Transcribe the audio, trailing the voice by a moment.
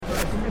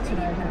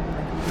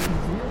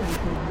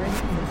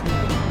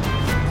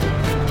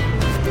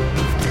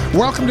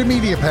Welcome to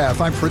MediaPath.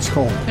 I'm Fritz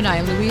Coleman. And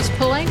I'm Louise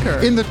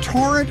Palanker. In the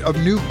torrent of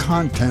new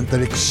content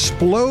that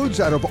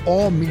explodes out of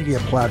all media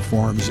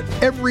platforms,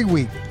 every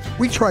week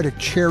we try to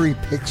cherry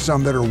pick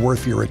some that are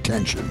worth your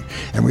attention.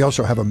 And we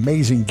also have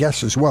amazing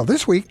guests as well.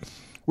 This week,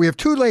 we have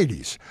two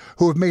ladies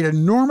who have made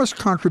enormous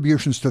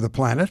contributions to the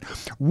planet.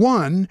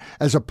 One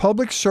as a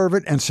public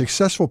servant and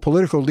successful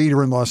political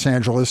leader in Los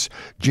Angeles,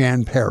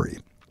 Jan Perry.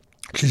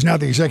 She's now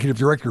the executive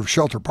director of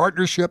Shelter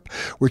Partnership,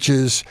 which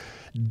is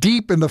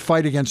deep in the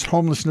fight against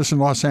homelessness in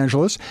Los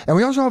Angeles. And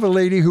we also have a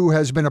lady who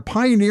has been a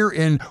pioneer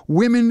in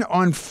women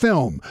on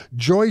film,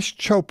 Joyce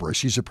Chopra.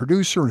 She's a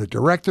producer and a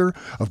director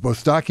of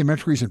both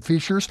documentaries and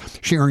features.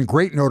 She earned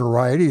great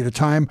notoriety at a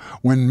time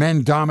when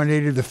men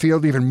dominated the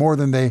field even more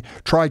than they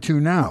try to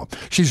now.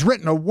 She's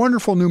written a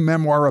wonderful new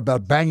memoir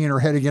about banging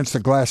her head against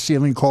the glass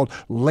ceiling called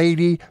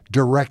Lady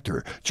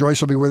Director. Joyce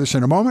will be with us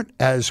in a moment,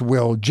 as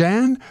will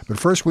Jan. But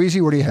first,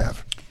 Wheezy, what do you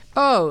have?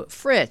 Oh,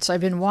 Fritz,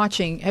 I've been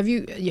watching. Have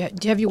you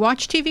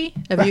watched TV?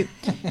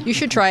 You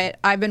should try it.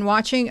 I've been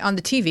watching on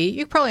the TV.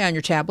 You probably on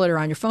your tablet or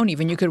on your phone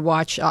even. You could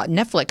watch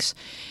Netflix.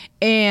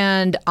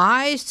 And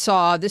I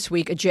saw this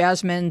week A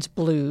Jazzman's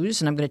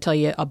Blues, and I'm going to tell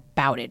you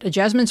about it. A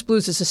Jazzman's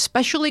Blues is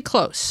especially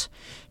close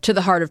to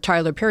the heart of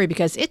Tyler Perry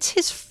because it's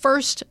his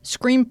first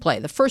screenplay,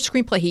 the first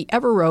screenplay he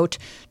ever wrote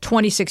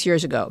 26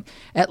 years ago.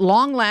 At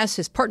long last,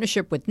 his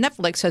partnership with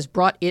Netflix has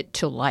brought it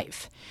to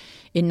life.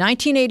 In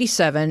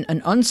 1987,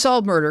 an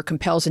unsolved murder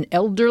compels an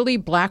elderly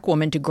black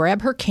woman to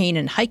grab her cane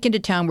and hike into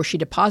town where she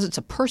deposits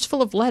a purse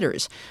full of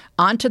letters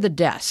onto the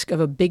desk of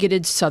a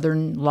bigoted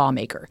Southern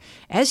lawmaker.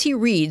 As he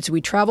reads,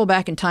 we travel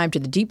back in time to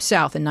the Deep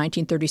South in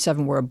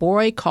 1937, where a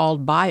boy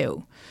called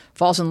Bayou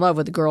falls in love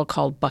with a girl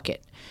called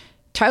Bucket.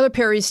 Tyler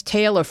Perry's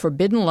tale of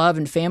forbidden love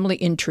and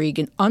family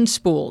intrigue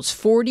unspools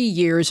 40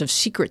 years of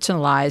secrets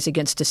and lies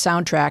against a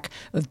soundtrack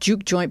of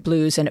juke joint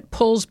blues, and it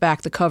pulls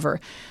back the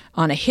cover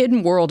on a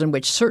hidden world in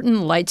which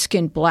certain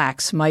light-skinned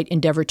blacks might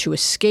endeavor to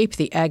escape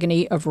the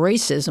agony of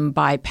racism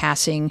by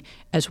passing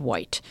as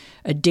white.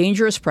 A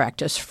dangerous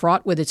practice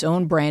fraught with its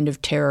own brand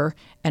of terror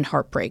and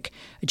heartbreak.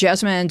 A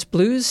Jazzman's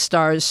Blues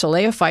stars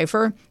Solea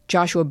Pfeiffer,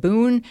 Joshua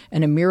Boone,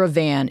 and Amira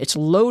Van. It's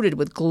loaded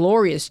with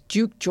glorious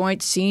juke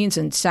joint scenes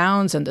and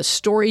sounds, and the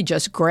story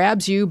just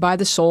grabs you by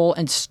the soul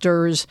and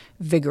stirs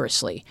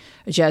vigorously.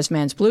 A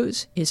Jazzman's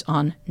Blues is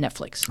on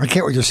Netflix. I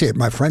can't wait to see it.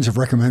 My friends have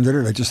recommended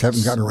it. I just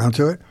haven't gotten around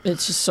to it.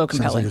 It's just so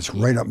compelling. Sounds like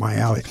it's right up my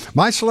alley.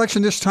 My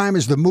selection this time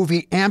is the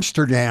movie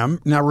Amsterdam.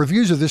 Now,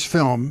 reviews of this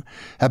film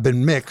have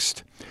been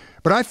mixed,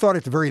 but I thought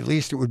at the very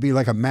least it would be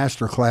like a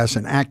masterclass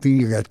in acting.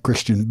 You got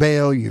Christian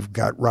Bale, you've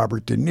got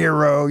Robert De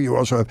Niro, you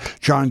also have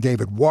John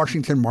David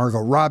Washington, Margot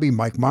Robbie,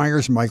 Mike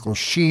Myers, Michael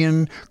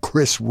Sheen,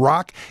 Chris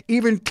Rock,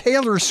 even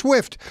Taylor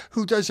Swift,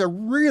 who does a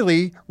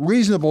really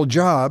reasonable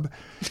job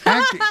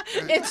acting.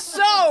 It's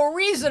so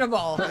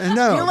reasonable.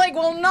 No. You're like,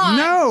 well, not.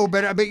 No,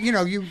 but you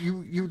know,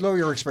 you lower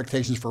your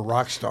expectations for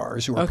rock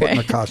stars who are put in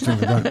the costume.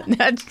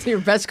 That's your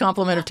best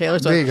compliment of Taylor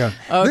Swift. There you go.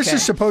 Okay. This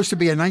is supposed to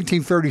be a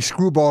 1930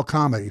 screwball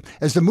comedy.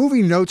 As the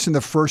movie notes in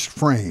the first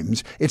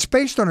frames, it's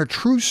based on a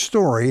true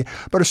story,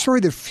 but a story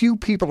that few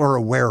people are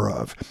aware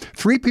of.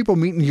 Three people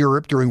meet in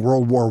Europe during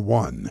World War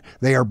I.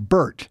 They are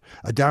Bert,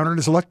 a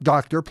down-on-his-luck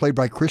doctor played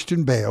by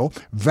Christian Bale,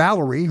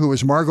 Valerie, who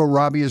is Margot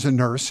Robbie as a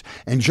nurse,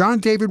 and John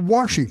David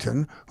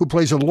Washington, who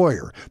plays a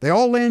lawyer. They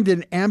all land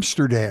in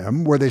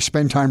Amsterdam, where they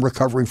spend time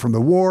recovering from the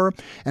war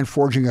and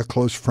forging a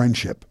close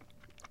friendship.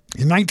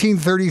 In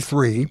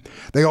 1933,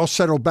 they all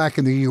settle back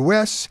in the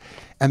U.S.,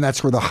 and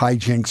that's where the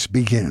hijinks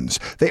begins.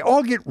 They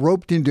all get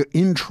roped into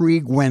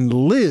intrigue when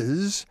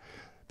Liz,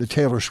 the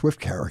Taylor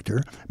Swift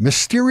character,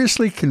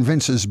 mysteriously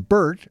convinces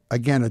Bert,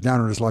 again a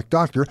down-on-his-luck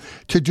doctor,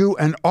 to do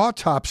an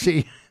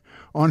autopsy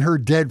on her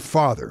dead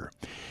father.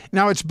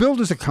 Now, it's billed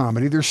as a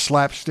comedy. There's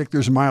slapstick,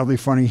 there's mildly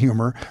funny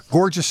humor,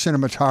 gorgeous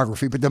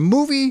cinematography, but the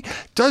movie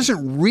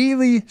doesn't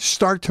really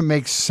start to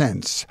make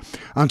sense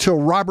until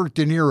Robert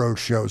De Niro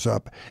shows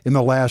up in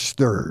the last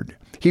third.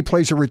 He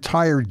plays a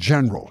retired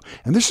general.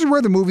 And this is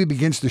where the movie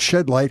begins to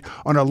shed light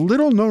on a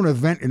little-known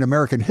event in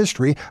American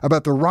history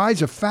about the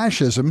rise of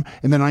fascism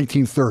in the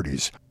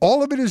 1930s.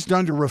 All of it is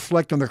done to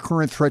reflect on the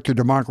current threat to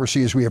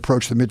democracy as we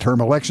approach the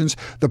midterm elections.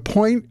 The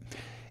point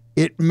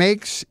it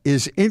makes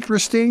is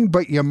interesting,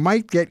 but you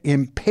might get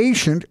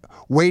impatient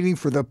waiting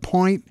for the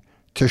point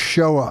to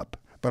show up.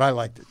 But I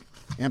liked it.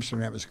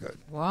 Amsterdam is good.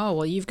 Wow,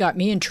 well, you've got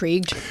me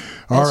intrigued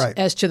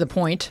as to the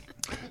point.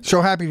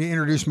 So happy to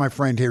introduce my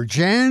friend here.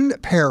 Jan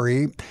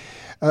Perry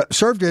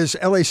served as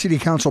LA City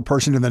Council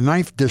person in the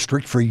 9th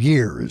District for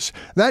years.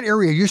 That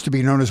area used to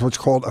be known as what's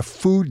called a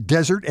food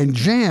desert, and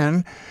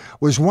Jan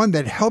was one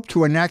that helped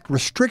to enact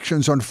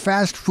restrictions on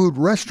fast food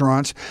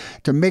restaurants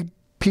to make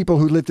people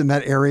who lived in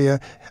that area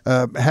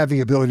have the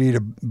ability to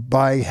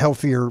buy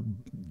healthier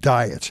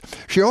diets.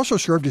 She also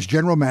served as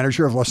general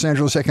manager of Los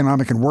Angeles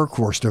Economic and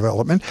Workforce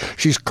Development.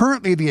 She's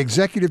currently the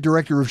executive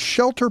director of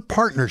Shelter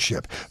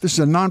Partnership. This is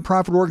a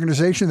nonprofit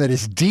organization that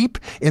is deep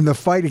in the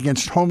fight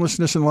against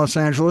homelessness in Los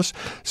Angeles.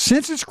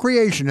 Since its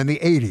creation in the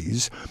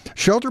 80s,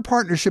 Shelter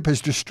Partnership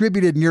has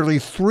distributed nearly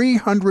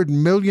 $300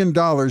 million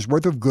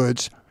worth of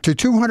goods to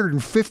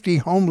 250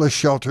 homeless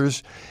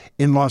shelters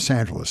in Los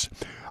Angeles.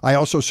 I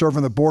also serve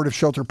on the board of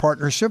Shelter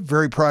Partnership.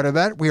 Very proud of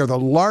that. We are the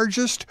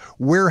largest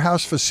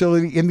warehouse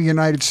facility in the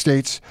United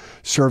States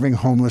serving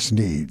homeless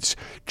needs.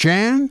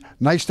 Jan,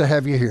 nice to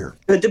have you here.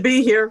 Good to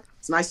be here.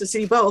 It's nice to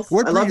see you both.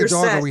 What I breed love of your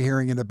dog set. are we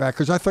hearing in the back?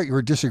 Because I thought you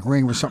were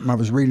disagreeing with something I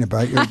was reading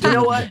about. You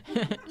know what?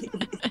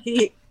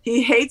 He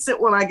hates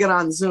it when I get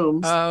on Zoom.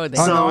 Oh,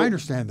 no, I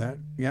understand that.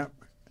 Yeah.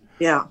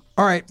 Yeah.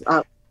 All right.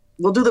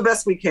 We'll do the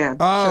best we can.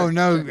 Oh, sure.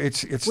 No,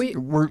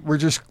 we're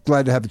just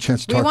glad to have the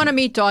chance to talk. We want to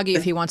meet Doggy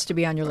if he wants to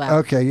be on your lap.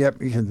 Okay,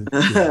 yep. You can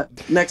do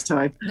that. Next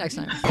time.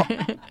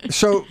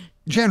 So,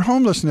 Jen,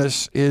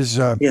 homelessness is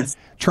yes.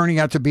 turning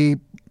out to be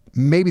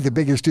maybe the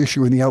biggest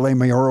issue in the LA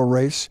mayoral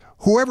race.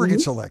 Whoever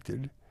gets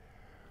elected,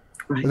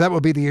 right. That will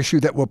be the issue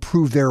that will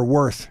prove their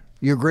worth.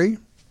 You agree?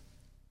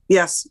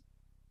 Yes,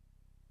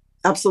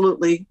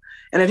 absolutely.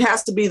 And it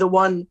has to be the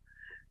one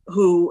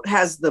who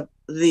has the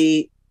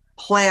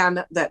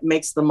plan that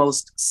makes the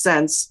most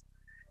sense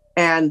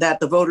and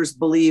that the voters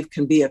believe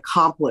can be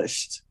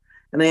accomplished.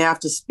 And they have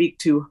to speak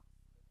to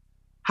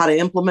how to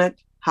implement,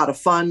 how to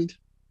fund,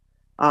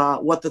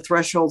 what the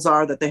thresholds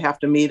are that they have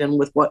to meet and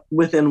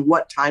within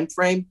what time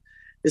frame.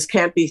 This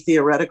can't be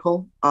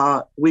theoretical.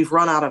 We've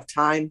run out of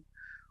time.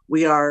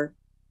 We are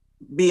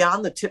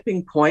beyond the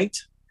tipping point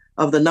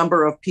of the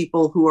number of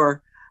people who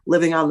are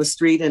living on the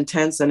street in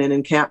tents and in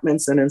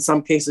encampments, and in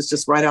some cases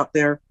just right out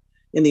there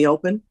in the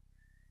open.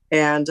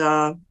 And,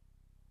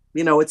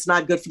 it's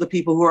not good for the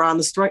people who are on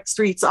the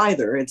streets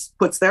either. It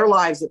puts their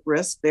lives at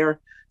risk. They're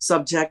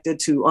subjected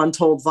to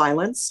untold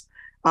violence.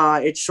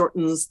 It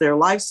shortens their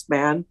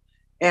lifespan.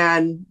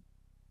 And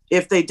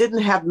if they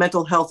didn't have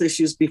mental health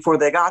issues before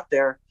they got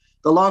there,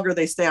 the longer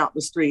they stay out in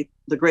the street,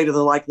 the greater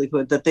the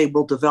likelihood that they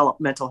will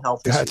develop mental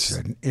health issues. That's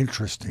an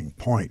interesting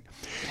point.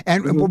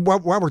 And while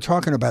we're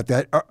talking about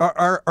that,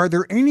 are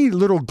there any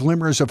little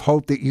glimmers of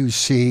hope that you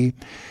see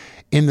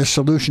in the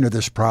solution of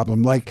this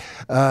problem, like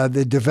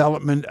the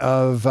development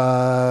of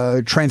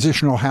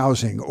transitional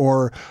housing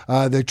or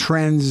the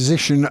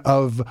transition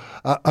of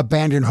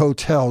abandoned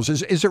hotels?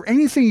 Is there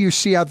anything you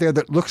see out there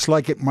that looks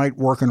like it might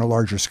work on a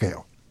larger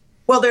scale?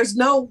 Well, there's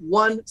no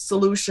one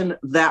solution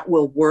that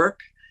will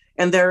work.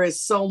 And there is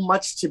so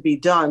much to be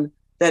done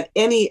that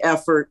any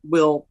effort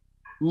will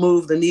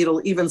move the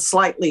needle even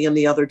slightly in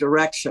the other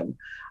direction.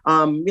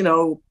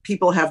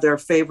 People have their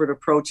favorite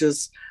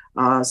approaches.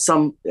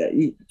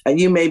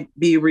 You may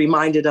be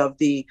reminded of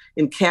the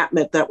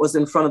encampment that was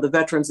in front of the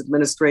Veterans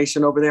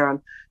Administration over there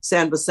on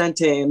San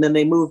Vicente, and then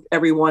they moved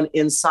everyone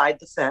inside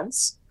the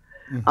fence,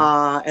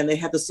 and they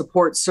had the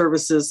support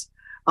services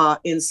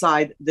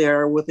inside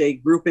there with a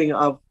grouping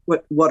of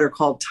what are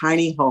called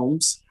tiny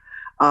homes.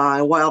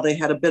 While they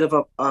had a bit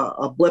of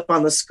a blip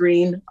on the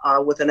screen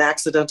with an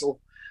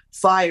accidental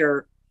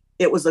fire,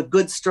 it was a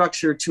good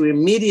structure to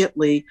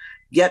immediately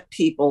get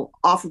people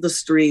off of the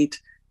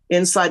street,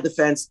 inside the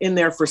fence, in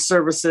there for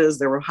services.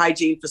 There were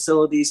hygiene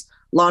facilities,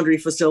 laundry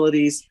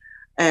facilities,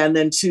 and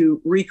then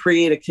to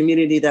recreate a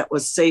community that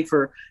was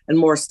safer and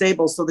more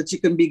stable so that you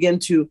can begin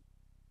to,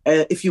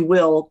 if you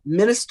will,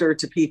 minister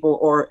to people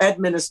or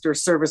administer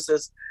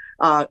services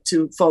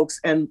to folks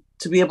and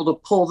to be able to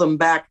pull them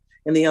back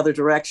in the other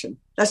direction.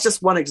 That's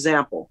just one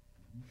example.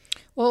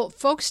 Well,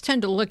 folks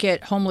tend to look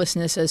at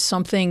homelessness as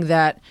something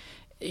that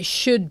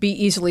should be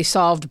easily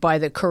solved by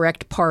the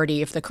correct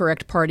party. If the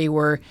correct party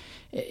were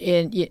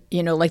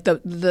like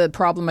the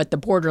problem at the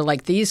border,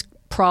 like these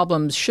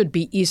problems should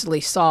be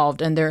easily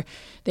solved. And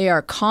they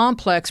are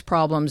complex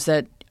problems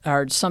that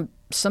are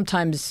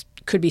sometimes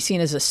could be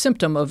seen as a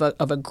symptom of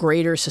a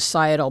greater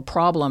societal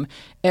problem.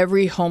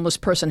 Every homeless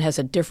person has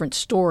a different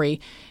story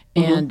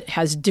and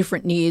has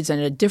different needs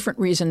and a different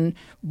reason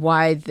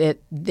why that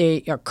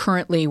they are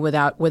currently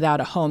without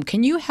a home.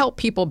 Can you help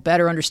people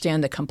better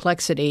understand the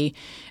complexity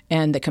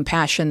and the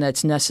compassion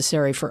that's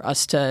necessary for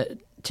us to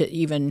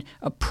even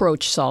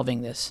approach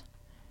solving this?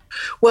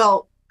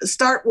 Well,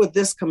 start with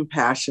this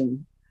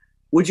compassion.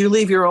 Would you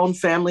leave your own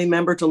family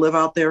member to live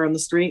out there in the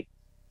street?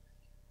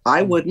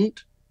 I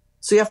wouldn't.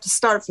 So you have to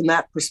start from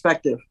that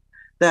perspective,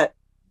 that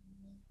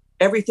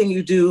everything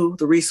you do,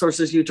 the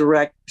resources you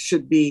direct,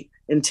 should be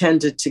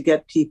intended to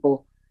get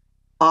people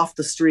off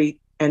the street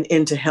and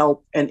into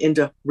help and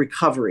into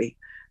recovery.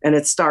 And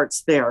it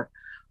starts there.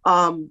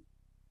 And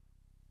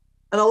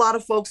a lot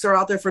of folks are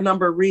out there for a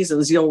number of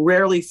reasons. You'll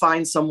rarely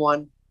find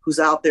someone who's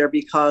out there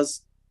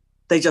because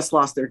they just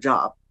lost their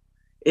job.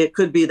 It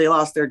could be they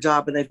lost their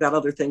job and they've got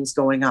other things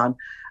going on.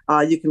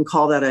 You can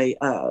call that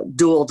a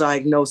dual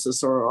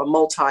diagnosis or a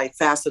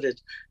multifaceted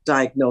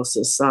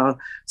diagnosis.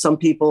 Some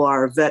people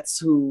are vets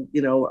who,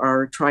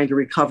 are trying to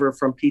recover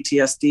from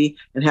PTSD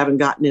and haven't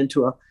gotten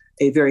into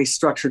a very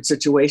structured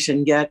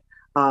situation yet.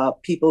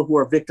 people who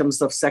are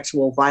victims of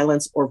sexual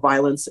violence or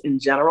violence in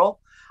general.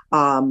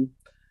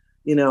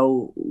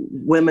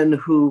 Women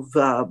who've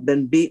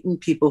been beaten,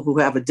 people who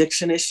have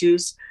addiction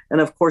issues, and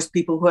of course,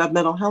 people who have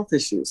mental health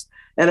issues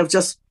and have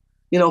just,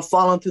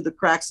 fallen through the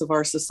cracks of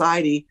our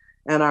society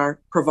and our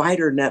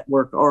provider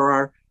network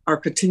or our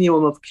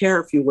continuum of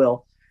care, if you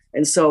will.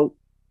 And so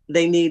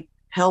they need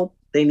help,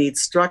 they need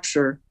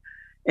structure.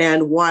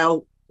 And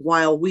while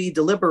we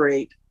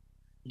deliberate,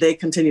 they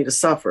continue to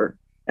suffer,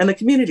 and the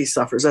community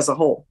suffers as a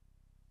whole.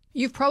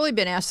 You've probably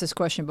been asked this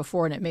question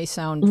before, and it may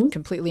sound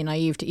completely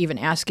naive to even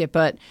ask it,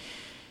 but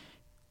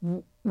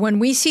when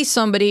we see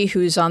somebody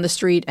who's on the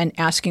street and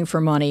asking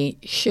for money,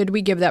 should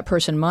we give that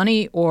person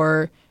money,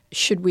 or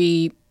should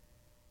we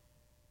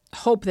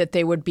hope that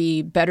they would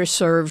be better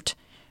served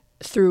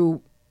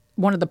through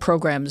one of the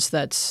programs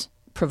that's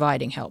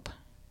providing help?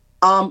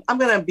 I'm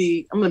gonna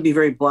be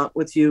very blunt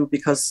with you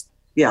because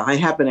I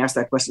have been asked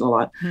that question a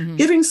lot. Mm-hmm.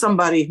 Giving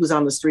somebody who's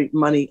on the street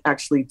money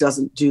actually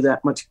doesn't do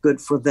that much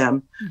good for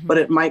them, but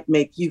it might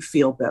make you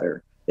feel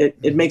better.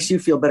 It makes you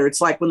feel better.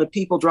 It's like when the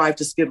people drive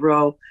to Skid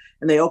Row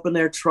and they open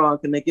their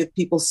trunk and they give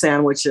people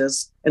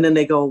sandwiches and then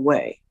they go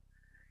away.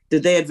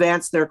 Did they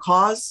advance their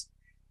cause?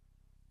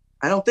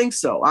 I don't think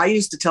so. I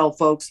used to tell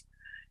folks,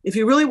 if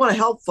you really want to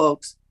help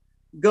folks,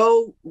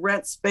 go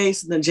rent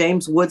space in the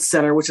James Woods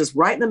Center, which is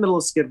right in the middle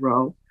of Skid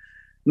Row,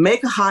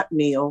 make a hot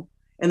meal,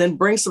 and then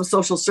bring some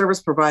social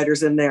service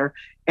providers in there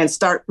and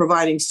start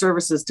providing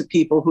services to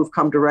people who've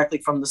come directly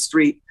from the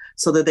street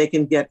so that they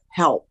can get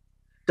help.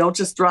 Don't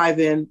just drive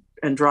in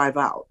and drive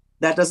out.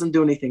 That doesn't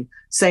do anything.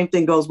 Same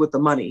thing goes with the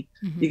money.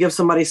 You give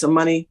somebody some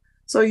money.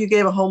 So you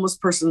gave a homeless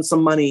person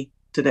some money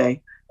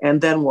today,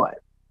 and then what?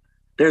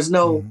 There's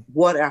no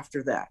what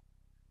after that.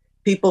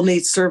 People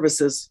need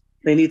services.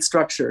 They need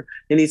structure.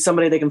 They need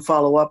somebody they can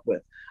follow up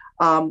with.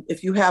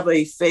 If you have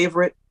a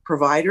favorite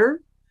provider,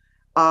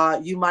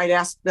 you might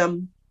ask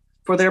them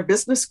for their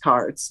business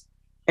cards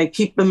and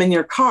keep them in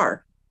your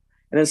car.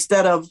 And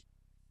instead of,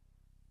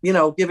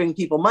 giving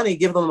people money,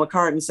 give them a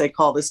card and say,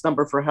 call this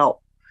number for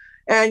help.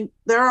 And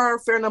there are a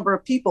fair number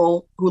of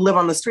people who live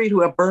on the street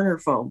who have burner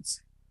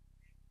phones.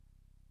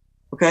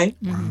 Okay?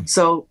 Wow.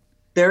 So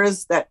there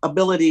is that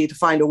ability to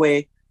find a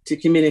way to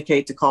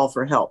communicate, to call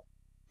for help.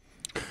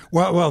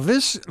 Well,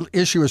 this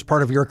issue is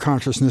part of your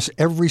consciousness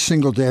every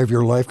single day of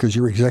your life because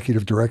you're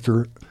executive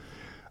director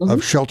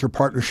of Shelter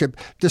Partnership.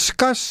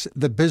 Discuss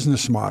the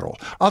business model.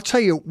 I'll tell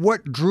you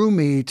what drew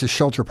me to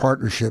Shelter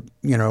Partnership.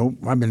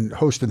 I've been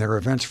hosting their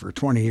events for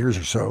 20 years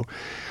or so.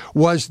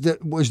 Was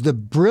the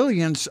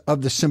brilliance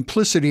of the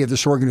simplicity of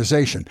this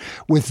organization.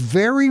 With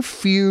very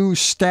few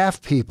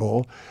staff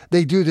people,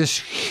 they do this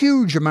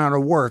huge amount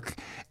of work.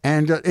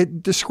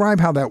 And describe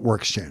how that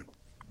works, Jan.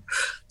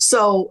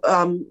 So,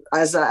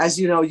 as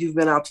you know, you've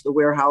been out to the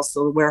warehouse.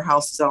 So the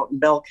warehouse is out in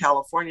Bell,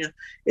 California.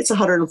 It's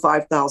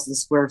 105,000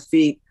 square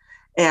feet.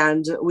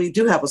 And we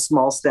do have a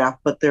small staff,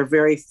 but they're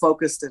very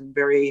focused and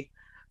very,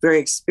 very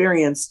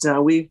experienced.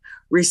 We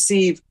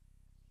receive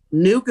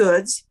new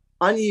goods,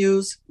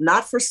 unused,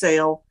 not for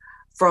sale,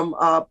 from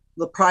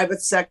the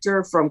private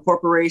sector, from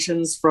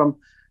corporations, from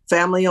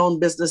family-owned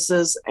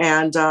businesses,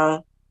 and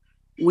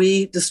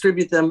we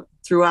distribute them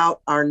throughout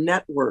our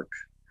network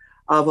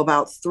of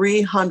about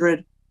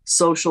 300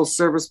 social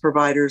service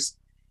providers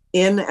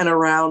in and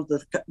around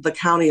the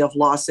county of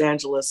Los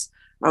Angeles.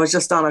 I was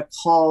just on a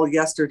call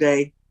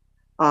yesterday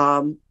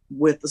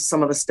with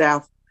some of the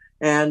staff,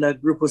 and a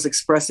group was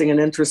expressing an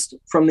interest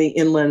from the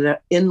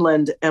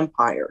Inland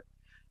Empire.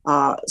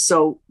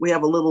 So we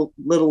have a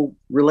little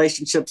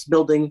relationships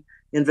building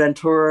in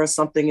Ventura,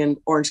 something in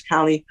Orange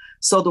County.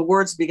 So the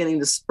word's beginning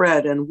to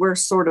spread, and we're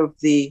sort of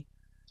the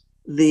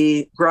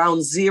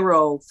ground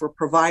zero for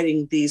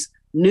providing these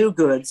new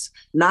goods,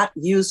 not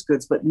used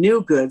goods, but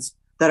new goods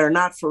that are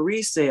not for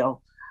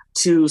resale,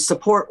 to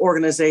support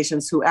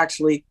organizations who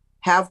actually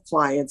have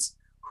clients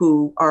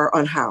who are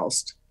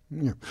unhoused.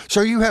 Yeah.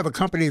 So you have a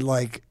company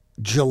like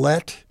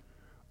Gillette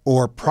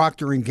or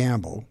Procter &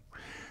 Gamble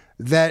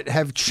that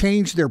have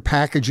changed their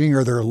packaging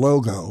or their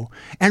logo.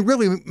 And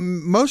really,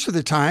 most of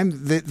the time,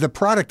 the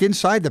product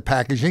inside the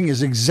packaging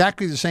is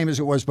exactly the same as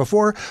it was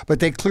before, but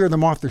they clear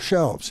them off the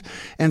shelves.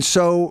 And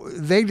so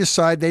they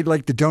decide they'd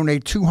like to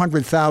donate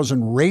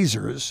 200,000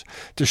 razors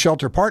to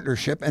Shelter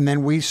Partnership, and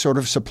then we sort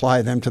of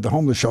supply them to the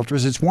homeless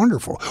shelters. It's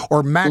wonderful.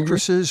 Or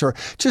mattresses, or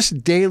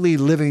just daily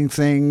living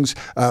things,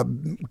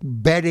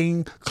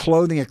 bedding,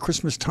 clothing at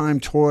Christmas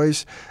time,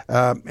 toys.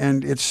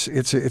 And it's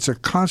a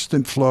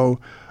constant flow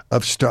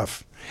of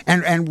stuff.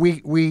 And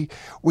we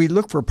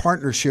look for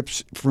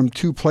partnerships from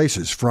two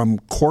places, from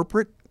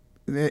corporate.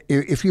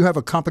 If you have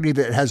a company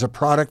that has a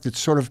product that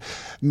sort of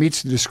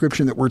meets the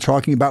description that we're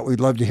talking about,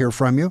 we'd love to hear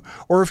from you.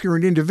 Or if you're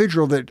an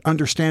individual that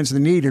understands the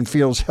need and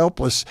feels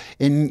helpless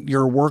in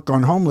your work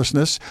on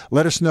homelessness,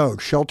 let us know.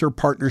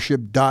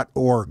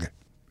 shelterpartnership.org.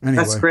 Anyway.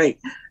 That's great.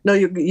 No,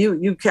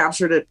 you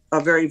captured it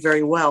very,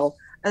 very well.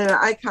 And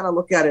I kind of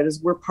look at it as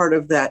we're part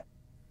of that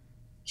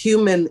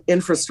human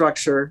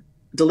infrastructure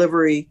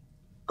delivery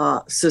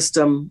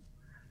system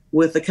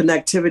with the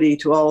connectivity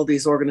to all of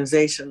these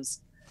organizations.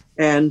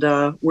 And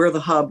we're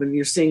the hub, and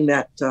you're seeing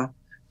that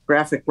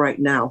graphic right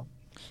now.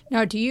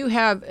 Now, do you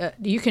have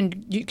you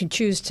can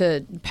choose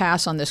to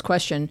pass on this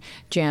question,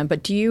 Jan,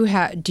 but do you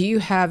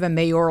have a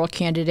mayoral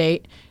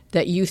candidate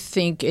that you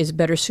think is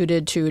better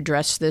suited to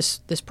address this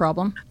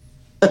problem?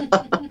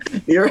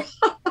 You're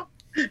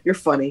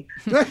funny.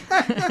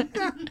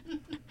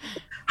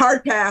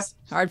 Hard pass.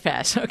 Hard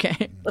pass.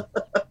 Okay.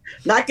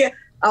 Not get.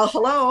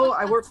 Hello,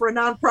 I work for a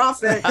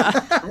nonprofit.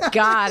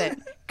 Got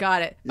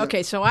it.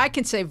 Okay, so I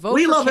can say vote.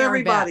 We for love Karen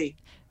everybody.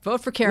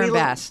 Vote for Karen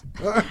Bass.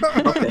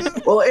 Okay.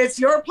 Well, it's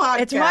your podcast.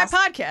 It's my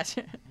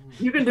podcast.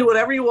 You can do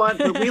whatever you want,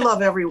 but we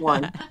love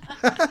everyone.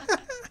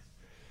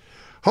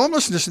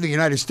 Homelessness in the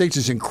United States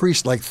has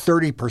increased like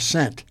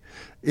 30%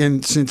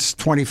 since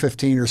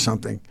 2015 or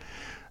something.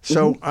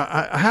 So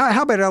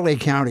how about LA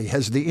County?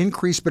 Has the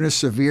increase been as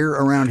severe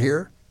around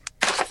here?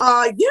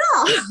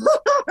 Yeah.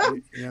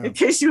 In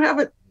case you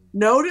haven't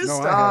noticed.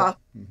 No,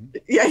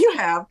 Yeah, you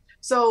have.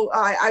 So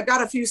I've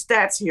got a few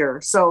stats here.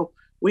 So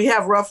we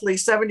have roughly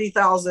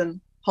 70,000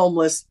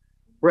 homeless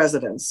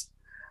residents.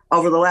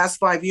 Over the last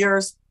 5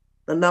 years,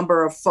 the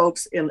number of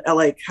folks in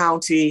LA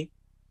County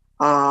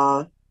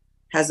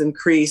has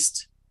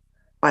increased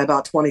by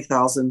about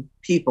 20,000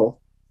 people.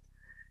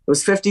 It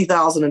was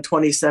 50,000 in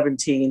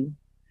 2017.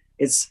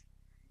 It's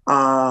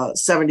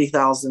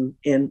 70,000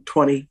 in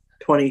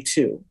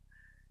 2022.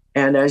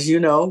 And as you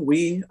know,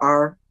 we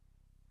are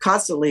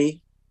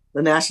constantly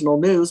the national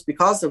news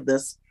because of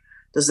this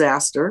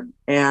disaster.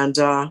 And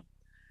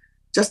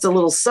just a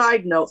little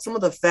side note, some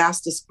of the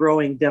fastest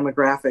growing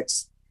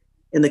demographics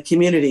in the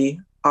community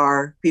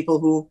are people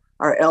who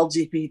are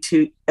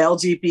LGBTQ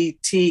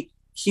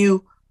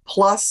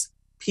plus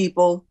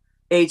people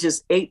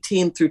ages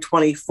 18 through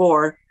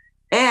 24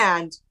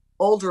 and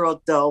older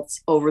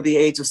adults over the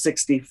age of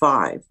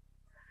 65.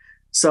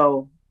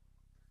 So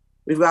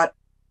we've got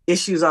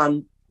issues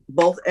on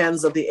both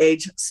ends of the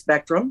age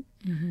spectrum,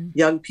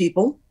 young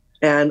people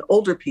and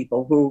older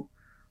people who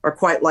are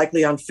quite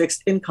likely on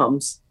fixed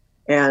incomes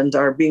and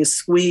are being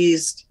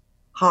squeezed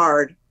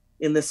hard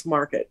in this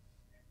market.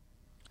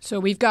 So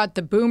we've got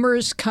the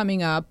boomers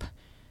coming up.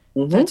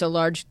 That's a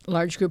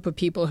large group of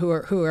people who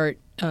are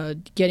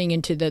getting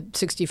into the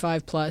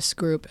 65 plus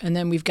group, and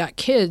then we've got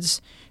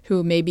kids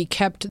who maybe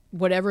kept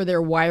whatever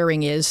their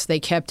wiring is. They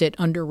kept it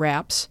under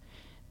wraps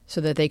so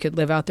that they could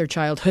live out their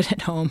childhood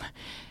at home.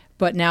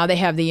 But now they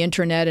have the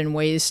internet and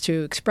ways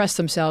to express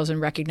themselves and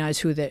recognize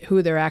who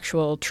their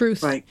actual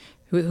truth, right.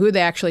 who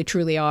they actually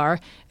truly are.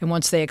 And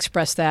once they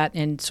express that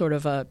in sort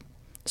of a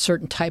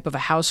certain type of a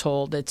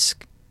household, it's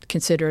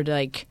considered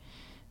like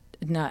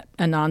not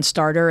a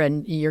non-starter,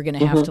 and you're going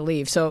to have to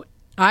leave. So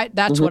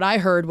that's what I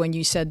heard when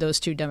you said those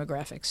two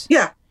demographics.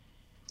 Yeah,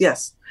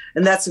 yes,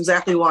 and that's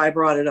exactly why I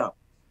brought it up,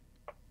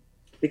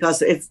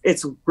 because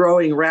it's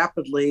growing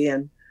rapidly,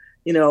 and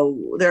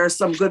there are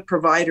some good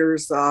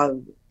providers.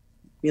 And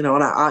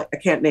I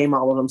can't name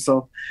all of them,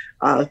 so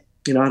I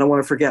don't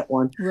want to forget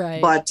one.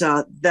 Right. But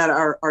that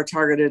are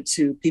targeted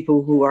to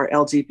people who are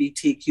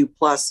LGBTQ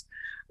plus,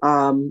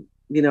 in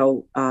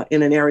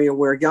an area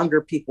where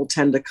younger people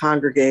tend to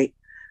congregate,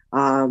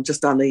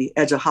 just on the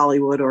edge of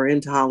Hollywood or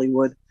into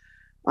Hollywood.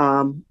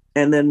 And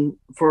then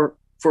for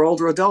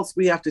older adults,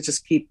 we have to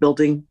just keep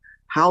building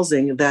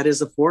housing that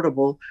is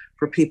affordable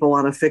for people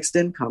on a fixed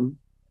income.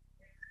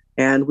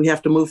 And we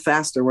have to move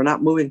faster. We're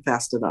not moving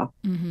fast enough.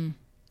 Mm-hmm.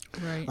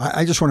 Right.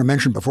 I just want to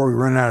mention before we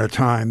run out of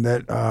time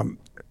that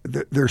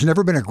there's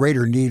never been a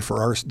greater need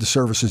for the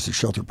services that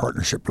Shelter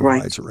Partnership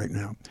provides right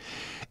now.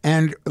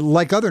 And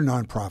like other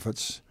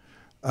nonprofits,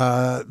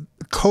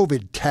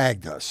 COVID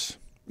tagged us.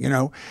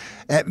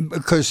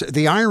 Because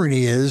the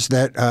irony is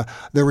that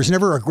there was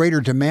never a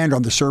greater demand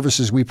on the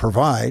services we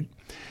provide.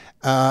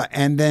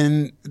 And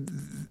then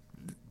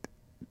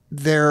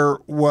there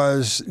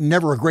was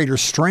never a greater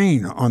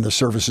strain on the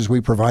services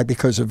we provide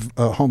because of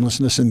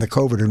homelessness in the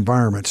COVID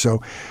environment. So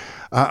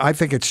I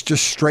think it's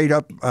just straight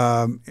up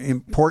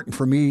important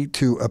for me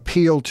to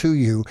appeal to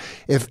you.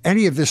 If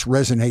any of this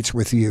resonates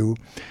with you,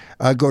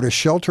 go to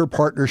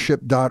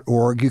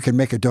shelterpartnership.org. You can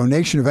make a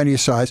donation of any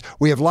size.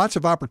 We have lots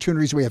of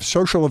opportunities. We have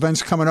social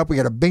events coming up. We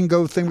got a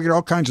bingo thing. We got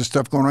all kinds of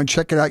stuff going on.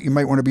 Check it out. You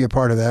might want to be a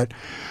part of that.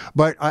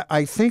 But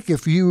I think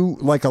if you,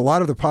 like a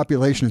lot of the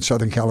population in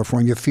Southern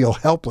California, feel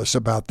helpless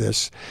about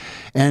this,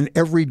 and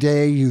every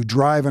day you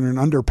drive on an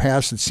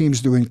underpass that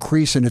seems to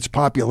increase in its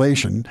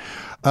population,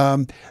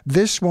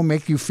 this will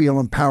make you feel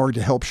empowered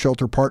to help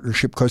Shelter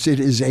Partnership, because it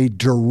is a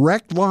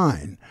direct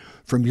line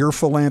from your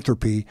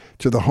philanthropy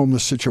to the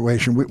homeless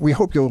situation. We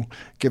hope you'll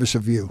give us a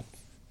view.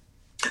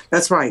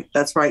 That's right.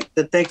 That's right.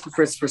 Thank you,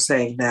 Chris, for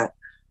saying that.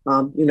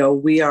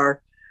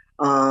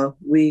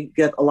 We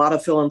get a lot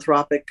of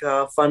philanthropic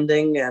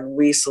funding, and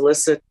we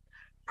solicit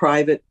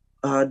private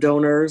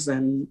donors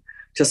and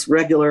just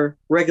regular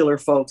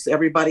folks.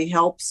 Everybody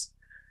helps.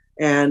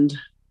 And,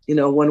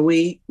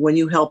 when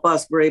you help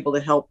us, we're able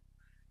to help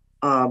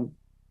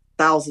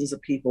thousands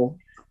of people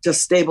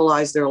just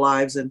stabilize their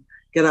lives and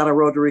get on a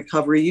road to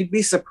recovery. You'd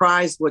be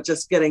surprised what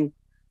just getting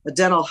a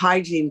dental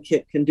hygiene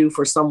kit can do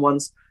for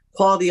someone's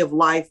quality of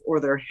life or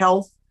their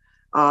health.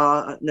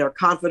 their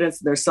confidence,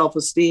 their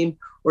self-esteem,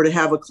 or to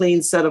have a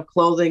clean set of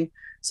clothing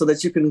so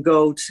that you can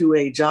go to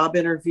a job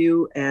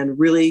interview and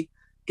really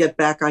get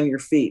back on your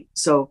feet.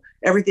 So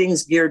everything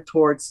is geared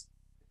towards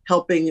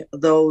helping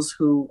those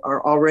who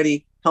are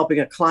already helping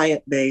a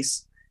client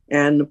base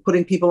and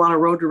putting people on a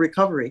road to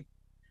recovery.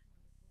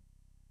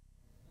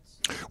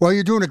 Well,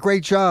 you're doing a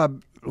great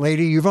job,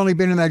 lady. You've only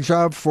been in that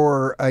job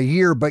for a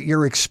year, but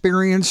your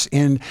experience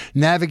in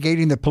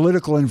navigating the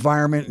political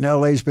environment in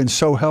LA has been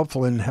so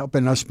helpful in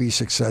helping us be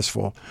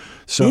successful.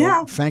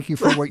 So Thank you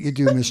for what you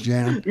do, Ms.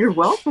 Jan. You're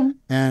welcome.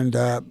 And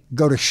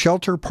go to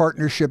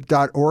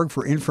shelterpartnership.org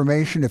for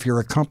information. If you're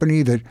a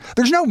company that,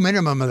 there's no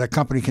minimum that a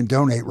company can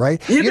donate,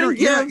 right?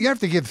 You have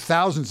to give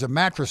thousands of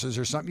mattresses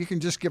or something. You can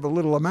just give a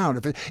little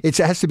amount. It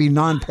has to be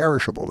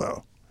non-perishable,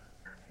 though.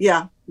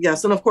 Yeah,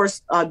 yes. And of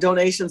course,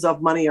 donations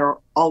of money are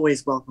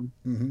always welcome.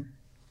 Mm-hmm.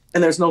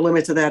 And there's no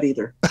limit to that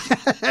either.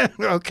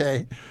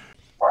 Okay.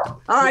 All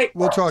right.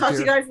 We'll talk to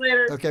you guys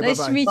later. Okay, nice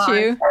bye-bye. to meet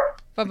you.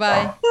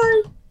 Bye-bye.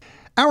 Bye.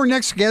 Our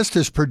next guest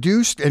has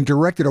produced and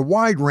directed a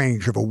wide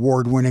range of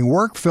award-winning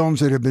work, films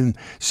that have been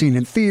seen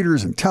in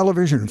theaters and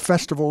television and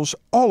festivals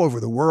all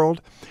over the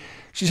world.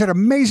 She's had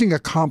amazing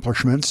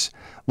accomplishments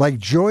like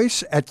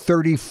Joyce at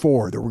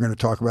 34 that we're going to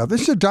talk about.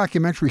 This is a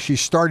documentary she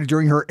started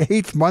during her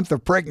 8th month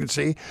of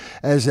pregnancy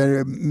as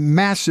a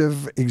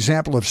massive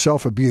example of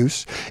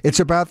self-abuse. It's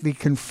about the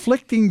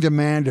conflicting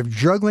demand of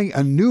juggling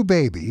a new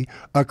baby,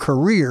 a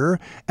career,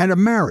 and a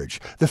marriage.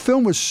 The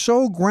film was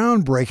so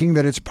groundbreaking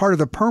that it's part of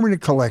the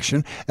permanent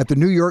collection at the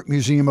New York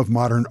Museum of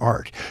Modern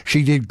Art.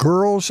 She did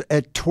Girls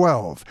at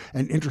 12,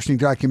 an interesting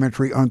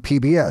documentary on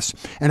PBS,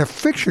 and a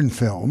fiction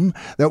film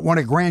that won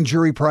a grand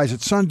jury prize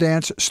at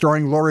Sundance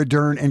starring Laura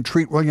Dern and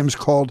Treat Williams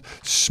called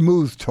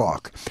Smooth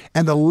Talk.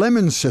 And the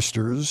Lemon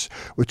Sisters,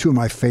 with two of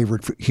my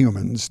favorite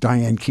humans,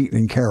 Diane Keaton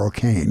and Carol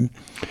Kane.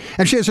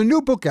 And she has a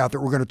new book out that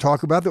we're going to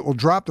talk about that will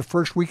drop the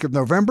first week of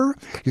November.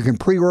 You can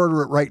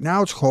pre-order it right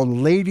now. It's called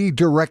Lady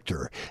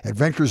Director,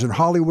 Adventures in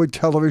Hollywood,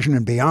 Television,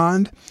 and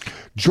Beyond.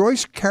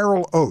 Joyce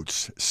Carol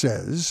Oates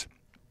says,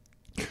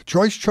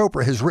 Joyce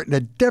Chopra has written a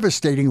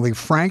devastatingly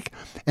frank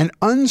and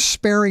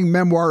unsparing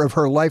memoir of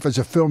her life as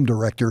a film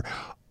director,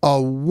 a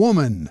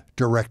woman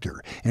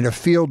director in a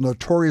field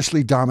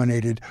notoriously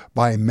dominated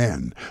by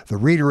men. The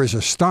reader is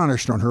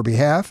astonished on her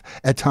behalf,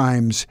 at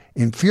times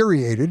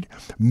infuriated,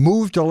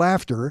 moved to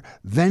laughter,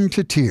 then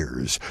to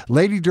tears.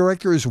 Lady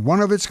Director is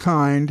one of its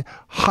kind,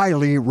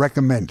 highly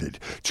recommended.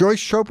 Joyce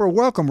Chopra,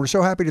 welcome. We're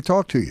so happy to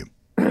talk to you.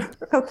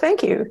 Oh,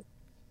 thank you.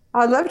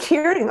 I loved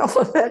hearing all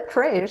of that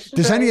praise.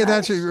 Does any of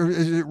that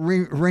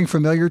ring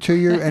familiar to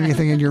you?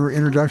 Anything in your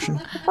introduction?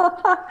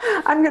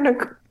 I'm going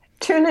to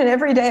tune in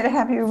every day to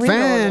have you read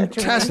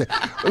Fantastic.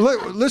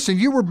 Listen,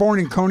 you were born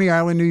in Coney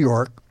Island, New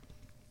York.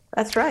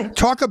 That's right.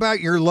 Talk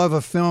about your love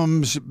of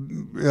films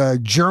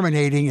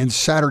germinating in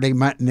Saturday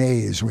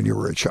matinees when you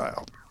were a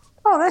child.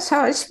 Oh, that's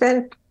how I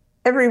spent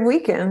every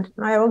weekend.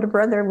 My older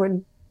brother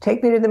would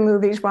take me to the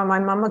movies while my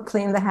mama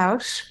cleaned the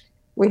house.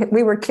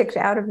 We were kicked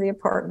out of the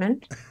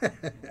apartment.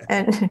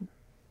 And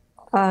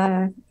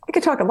I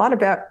could talk a lot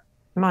about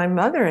my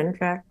mother, in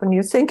fact. When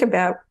you think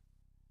about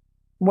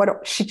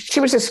what she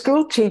was a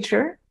school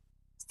teacher,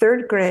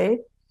 3rd grade,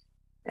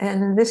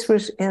 and this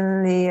was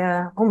in the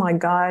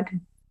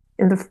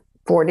in the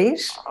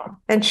 40s.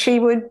 And she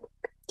would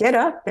get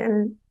up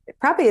and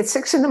probably at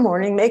 6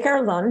 a.m, make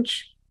our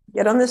lunch,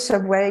 get on the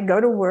subway,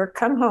 go to work,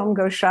 come home,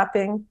 go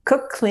shopping,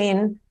 cook,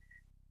 clean,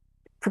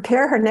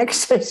 prepare her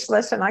next day's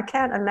lesson. I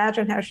can't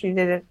imagine how she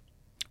did it.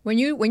 When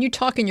you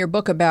talk in your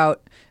book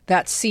about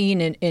that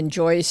scene in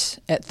Joyce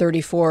at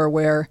 34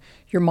 where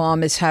your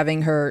mom is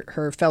having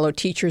her fellow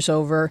teachers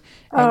over,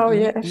 and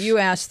yes. you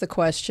asked the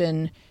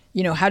question,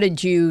 how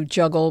did you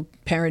juggle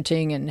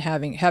parenting and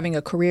having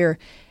a career?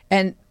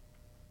 And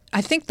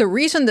I think the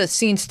reason the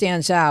scene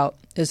stands out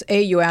is A,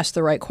 you asked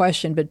the right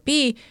question, but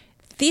B,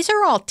 these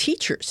are all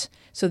teachers,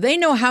 so they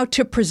know how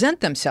to present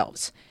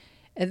themselves.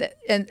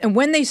 And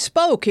when they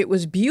spoke, it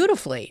was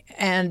beautifully.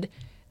 And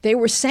they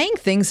were saying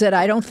things that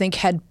I don't think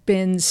had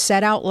been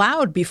said out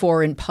loud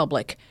before in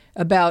public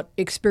about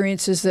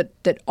experiences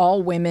that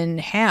all women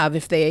have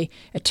if they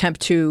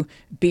attempt to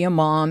be a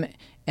mom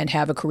and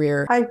have a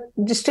career. I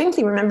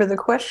distinctly remember the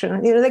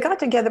question. They got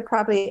together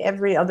probably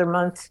every other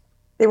month.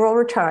 They were all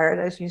retired,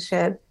 as you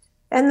said.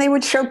 And they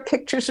would show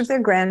pictures of their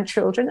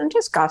grandchildren and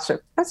just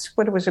gossip. That's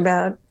what it was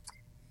about.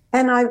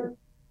 And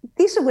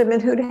these are women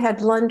who'd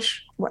had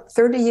lunch,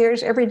 30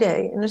 years every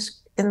day in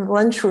the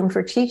lunchroom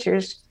for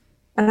teachers.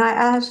 And I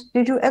asked,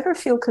 did you ever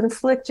feel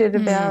conflicted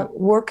about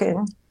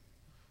working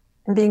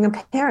and being a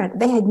parent?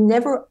 They had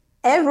never,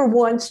 ever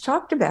once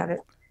talked about it.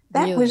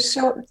 That really? Was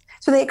so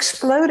they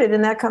exploded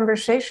in that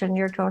conversation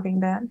you're talking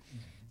about.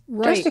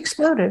 Right. Just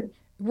exploded.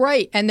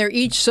 Right. And they're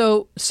each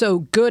so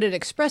good at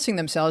expressing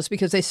themselves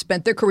because they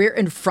spent their career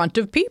in front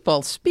of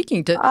people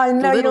speaking to I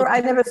know little. I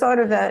never thought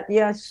of that.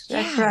 Yes,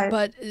 that's right.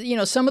 But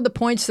some of the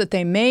points that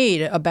they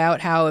made about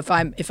how if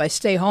I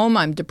stay home,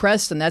 I'm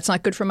depressed, and that's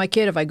not good for my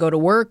kid. If I go to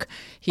work,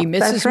 he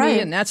misses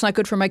me, and that's not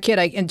good for my kid.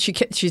 And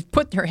she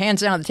put her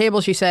hands down on the table.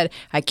 She said,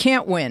 "I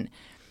can't win."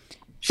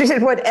 She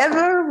said,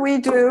 "Whatever we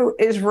do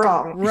is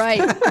wrong."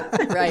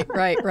 Right,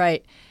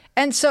 right.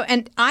 And so,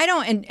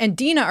 and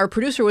Dina, our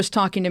producer, was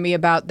talking to me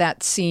about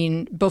that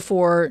scene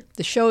before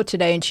the show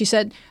today, and she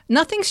said,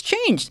 nothing's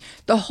changed.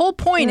 The whole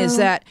point is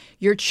that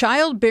your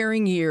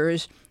childbearing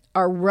years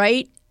are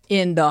right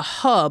in the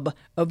hub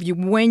of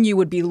when you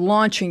would be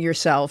launching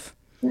yourself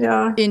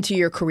into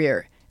your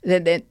career.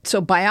 So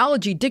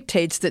biology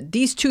dictates that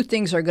these two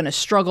things are going to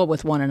struggle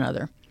with one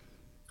another.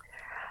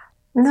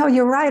 No,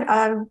 you're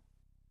right.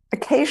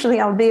 Occasionally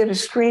I'll be at a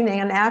screening,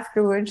 and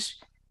afterwards,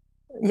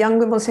 young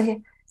women will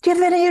say, "Do you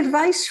have any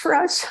advice for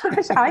us?"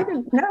 I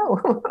don't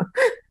know.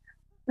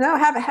 No,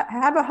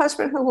 have a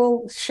husband who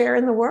will share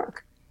in the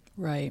work.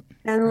 Right.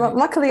 And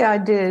luckily I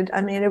did.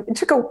 I mean, it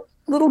took a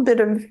little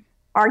bit of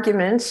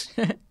arguments,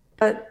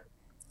 but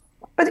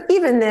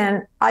even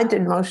then, I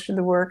did most of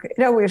the work.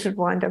 It always would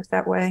wind up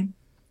that way.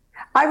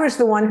 I was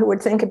the one who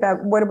would think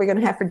about, what are we going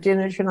to have for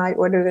dinner tonight?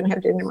 What are we going to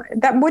have for dinner?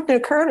 That wouldn't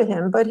occur to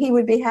him, but he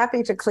would be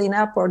happy to clean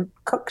up or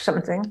cook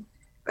something.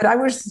 But I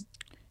was...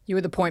 You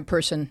were the point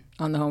person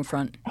on the home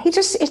front.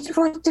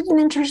 It didn't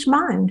enter his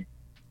mind.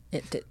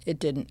 It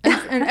didn't.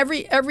 And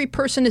every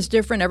person is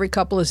different. Every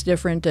couple is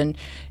different. And,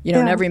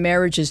 and every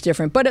marriage is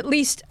different. But at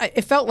least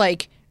it felt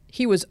like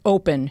he was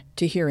open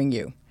to hearing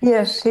you.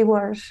 Yes, he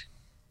was.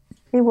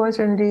 He was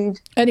indeed.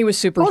 And he was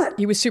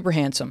super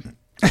handsome.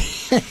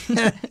 I'm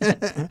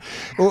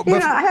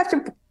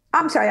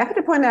sorry, I have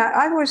to point out,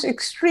 I was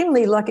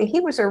extremely lucky. He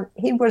was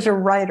a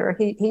writer.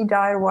 He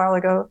died a while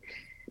ago.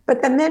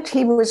 But that meant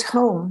he was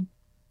home,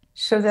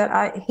 so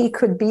that he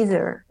could be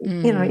there,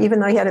 even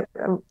though he had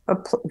a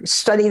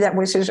study that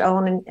was his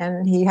own,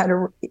 and he had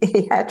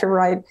to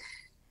write.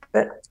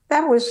 But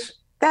that was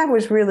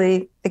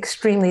really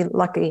extremely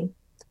lucky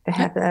to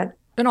have that.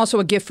 And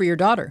also a gift for your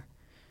daughter,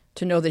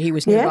 to know that he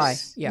was nearby.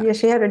 Yes,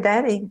 she had a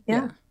daddy.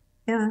 Yeah.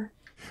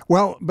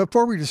 Well,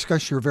 before we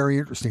discuss your very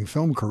interesting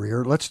film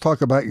career, let's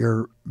talk about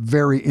your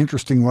very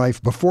interesting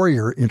life before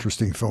your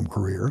interesting film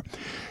career.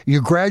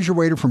 You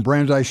graduated from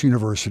Brandeis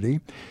University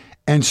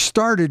and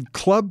started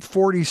Club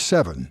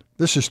 47.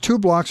 This is 2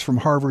 blocks from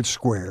Harvard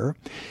Square.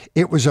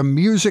 It was a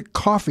music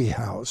coffee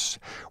house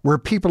where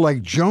people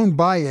like Joan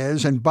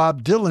Baez and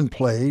Bob Dylan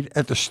played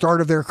at the start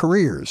of their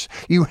careers.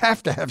 You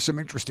have to have some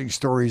interesting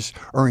stories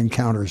or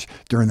encounters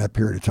during that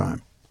period of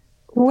time.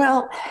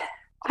 Well,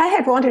 I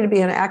had wanted to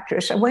be an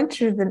actress. I went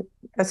to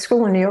a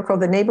school in New York called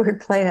the Neighborhood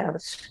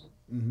Playhouse.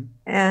 Mm-hmm.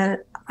 And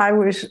I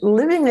was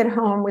living at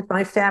home with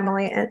my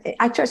family, and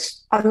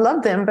I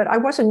loved them, but I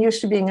wasn't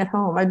used to being at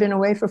home. I'd been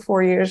away for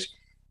 4 years.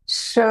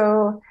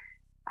 So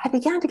I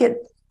began to get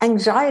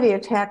anxiety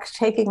attacks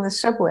taking the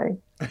subway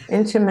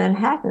into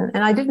Manhattan.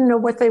 And I didn't know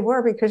what they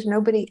were because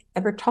nobody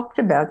ever talked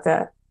about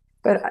that.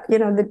 But,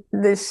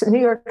 this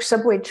New York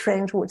subway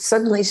train would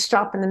suddenly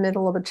stop in the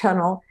middle of a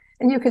tunnel,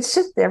 and you could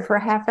sit there for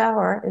a half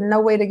hour and no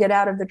way to get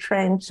out of the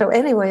train. So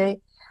anyway,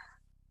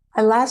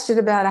 I lasted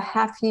about a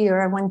half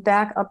year. I went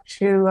back up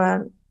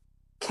to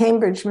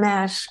Cambridge,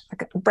 Mass.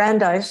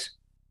 Brandeis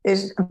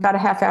is about a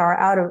half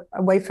hour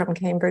away from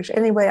Cambridge.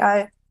 Anyway,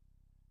 I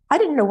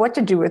didn't know what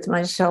to do with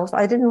myself.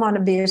 I didn't want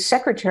to be a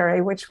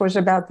secretary, which was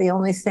about the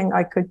only thing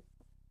I could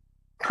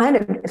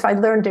if I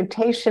learned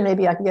dictation,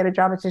 maybe I could get a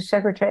job as a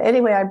secretary.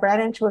 Anyway, I ran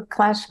into a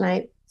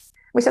classmate.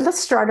 We said, let's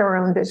start our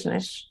own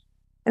business.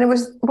 And it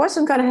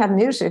wasn't going to have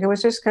music. It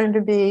was just going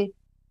to be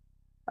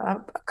a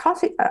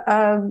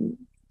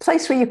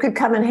place where you could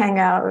come and hang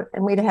out,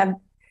 and we'd have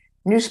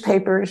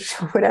newspapers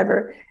or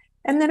whatever.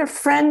 And then a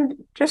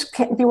friend just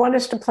came,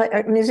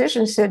 a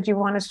musician said, do you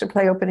want us to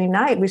play opening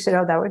night? We said,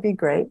 oh, that would be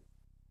great.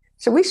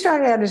 So we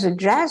started out as a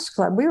jazz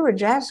club. We were a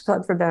jazz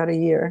club for about a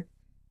year.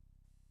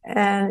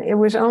 And it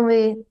was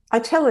I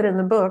tell it in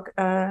the book,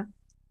 a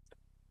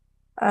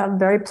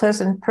very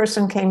pleasant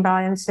person came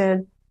by and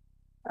said,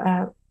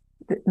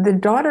 the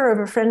daughter of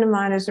a friend of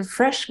mine is a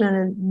freshman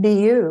at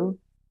BU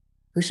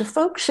who's a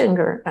folk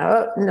singer.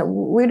 Oh, no,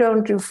 we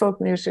don't do folk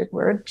music.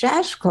 We're a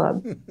jazz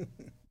club.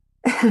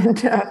 And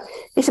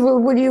he said, well,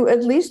 would you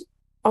at least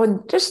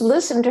just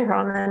listen to her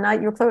on the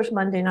night you're closed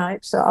Monday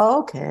night? So,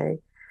 okay.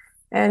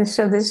 And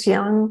so this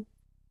young,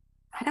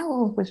 I don't know how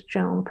old was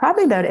Joan,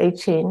 probably about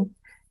 18.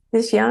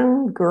 This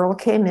young girl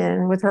came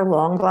in with her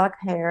long black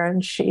hair,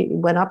 and she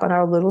went up on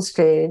our little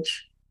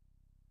stage.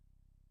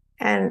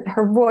 And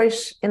her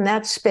voice in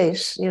that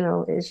space,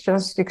 is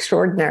just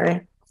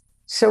extraordinary.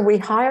 So we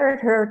hired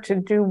her to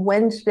do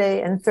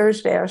Wednesday and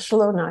Thursday, our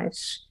slow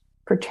nights,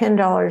 for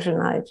 $10 a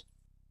night.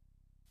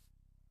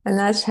 And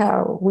that's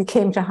how we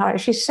came to hire.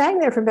 She sang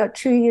there for about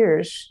 2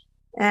 years.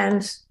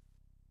 And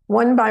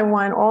one by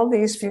one, all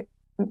these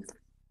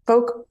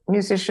folk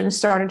musicians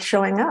started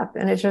showing up,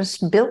 and it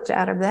just built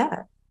out of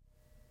that.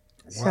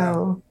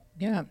 Wow.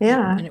 Yeah.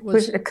 Yeah, And it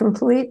was a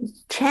complete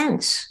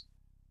chance.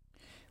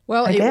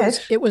 Well, I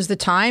guess. it was the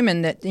time,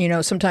 and that, you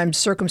know, sometimes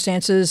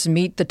circumstances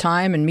meet the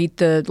time and meet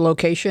the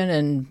location,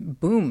 and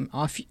boom,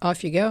 off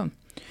you go.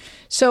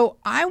 So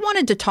I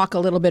wanted to talk a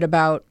little bit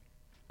about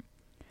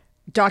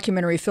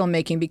documentary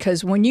filmmaking,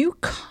 because when you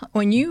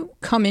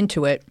come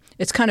into it,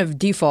 it's kind of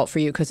default for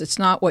you because it's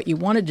not what you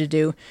wanted to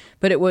do,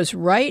 but it was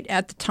right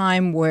at the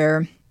time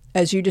where,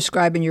 as you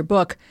describe in your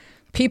book,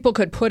 people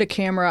could put a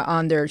camera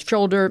on their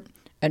shoulder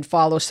and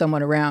follow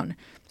someone around.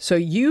 So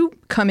you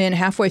come in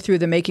halfway through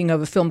the making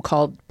of a film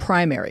called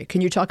Primary. Can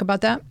you talk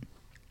about that?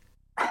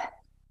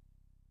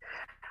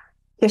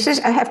 Yes,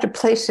 I have to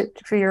place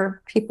it for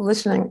your people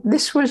listening.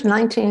 This was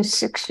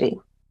 1960,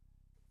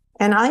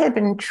 and I had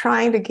been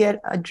trying to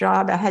get a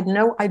job. I had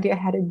no idea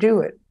how to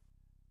do it.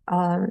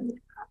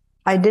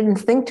 I didn't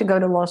think to go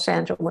to Los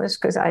Angeles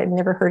because I had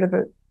never heard of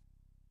a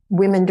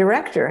women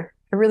director.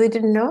 I really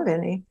didn't know of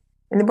any.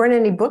 And there weren't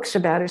any books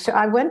about it. So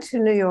I went to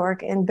New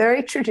York, and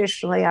very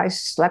traditionally, I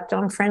slept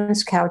on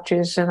friends'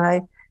 couches, and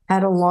I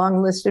had a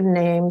long list of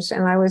names,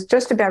 and I was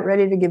just about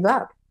ready to give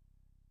up.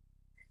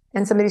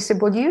 And somebody said,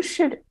 well,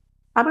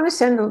 I'm going to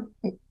send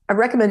a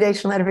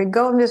recommendation letter. If you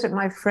go and visit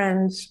my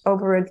friends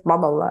over at blah,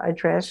 blah, blah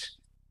address.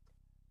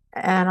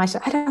 And I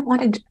said,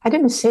 I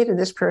didn't say to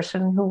this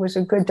person who was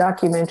a good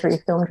documentary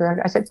film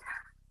director, I said,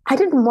 I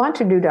didn't want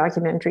to do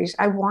documentaries.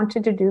 I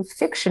wanted to do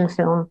fiction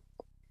film.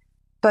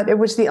 But it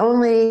was the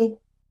only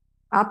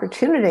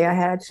opportunity I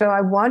had. So I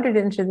wandered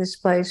into this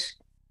place,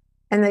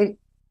 and the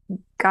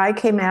guy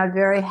came out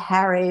very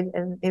harried,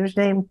 and he was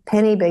named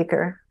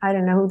Pennebaker. I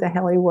don't know who the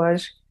hell he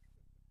was.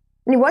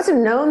 And he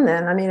wasn't known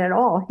then, at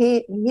all.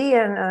 He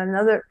and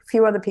another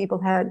few other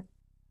people had,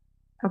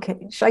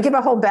 okay, should I give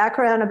a whole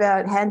background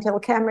about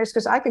handheld cameras?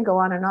 Because I could go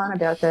on and on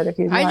about that if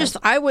you'd like.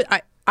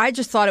 I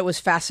just thought it was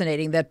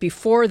fascinating that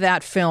before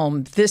that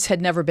film, this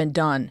had never been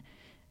done.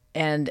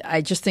 And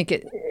I just think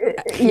it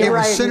was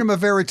right. Cinema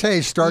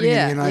verite starting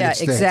in the United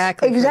States.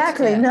 Exactly.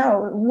 Yeah.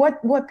 No,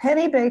 what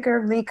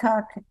Pennebaker,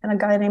 Leacock, and a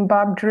guy named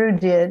Bob Drew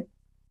did,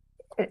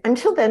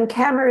 until then,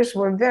 cameras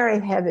were very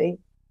heavy,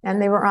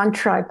 and they were on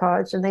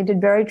tripods, and they did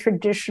very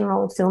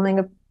traditional filming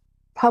of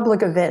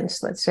public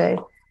events, let's say.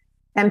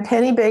 And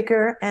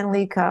Pennebaker and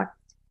Leacock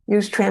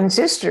used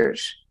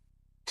transistors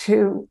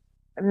to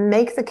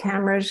make the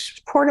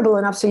cameras portable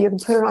enough so you can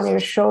put it on your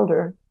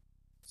shoulder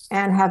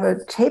and have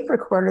a tape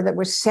recorder that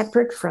was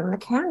separate from the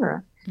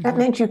camera. Mm-hmm. That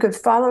meant you could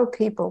follow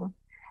people.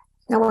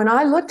 Now, when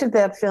I looked at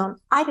that film,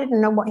 I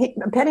didn't know what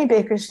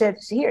Pennebaker said,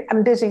 here,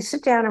 I'm busy,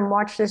 sit down and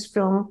watch this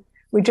film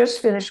we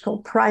just finished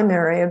called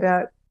Primary,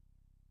 about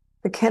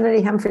the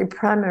Kennedy-Humphrey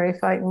primary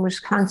fight in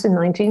Wisconsin,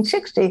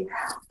 1960.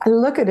 I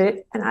look at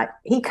it, and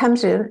he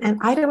comes in, and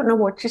I don't know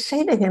what to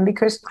say to him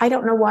because I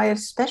don't know why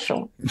it's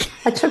special.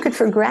 I took it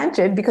for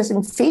granted because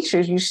in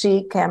features, you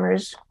see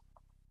cameras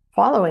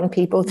following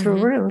people through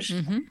mm-hmm. rooms.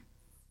 Mm-hmm.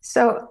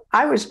 So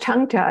I was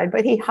tongue-tied,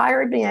 but he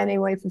hired me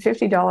anyway for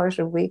 $50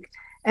 a week.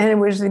 And it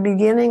was the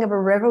beginning of a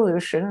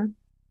revolution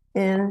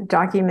in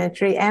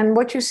documentary. And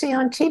what you see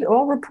on TV,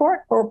 all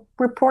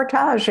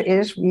reportage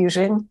is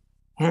using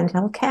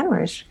handheld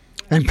cameras.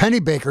 And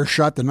Pennebaker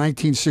shot the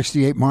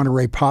 1968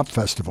 Monterey Pop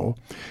Festival,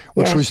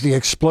 which was the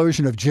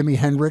explosion of Jimi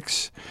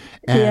Hendrix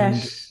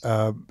and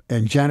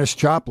Janis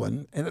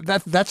Joplin. And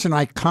that's an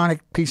iconic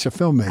piece of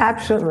filmmaking.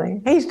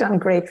 Absolutely. He's done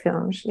great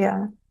films,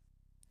 yeah.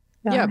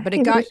 Yeah, but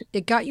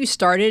it got you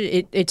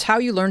started. It's how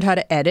you learned how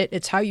to edit.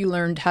 It's how you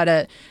learned how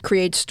to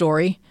create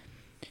story.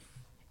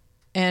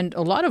 And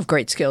a lot of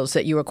great skills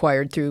that you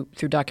acquired through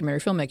documentary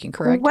filmmaking,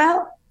 correct?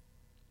 Well,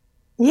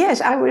 yes,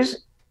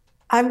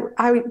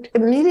 I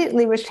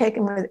immediately was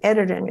taken with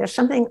editing. There's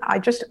something I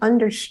just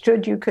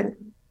understood you could,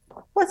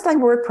 it's like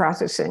word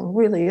processing,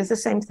 really. It's the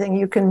same thing.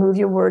 You can move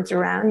your words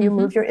around, you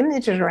mm-hmm. move your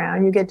images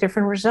around, you get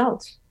different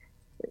results.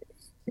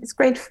 It's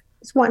great.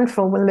 It's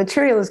wonderful. When the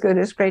material is good,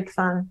 it's great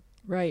fun.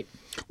 Right.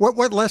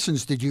 What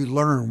lessons did you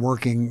learn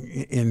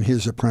working in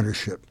his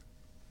apprenticeship?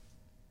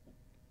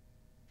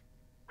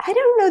 I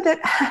don't know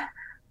that.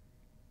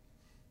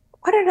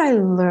 What did I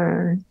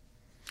learn?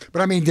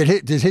 But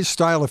did his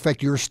style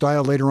affect your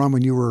style later on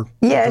when you were?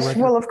 Yes,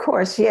 well, of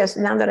course, yes.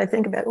 Now that I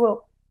think about it,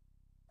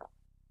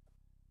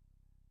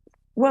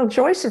 well,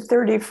 Joyce at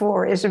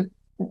 34 is a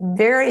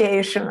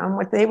variation on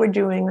what they were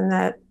doing in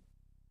that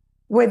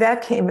way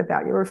that came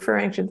about. You're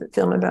referring to the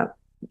film about.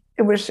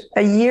 It was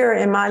a year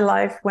in my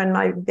life when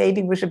my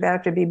baby was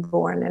about to be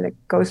born, and it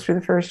goes through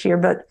the first year.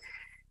 But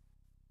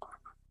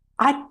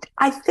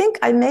I think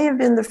I may have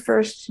been the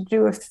first to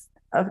do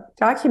a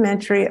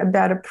documentary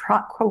about a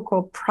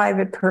quote-unquote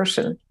private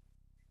person.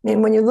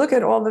 When you look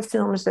at all the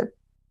films that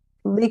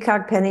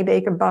Leacock,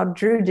 Pennebaker, Bob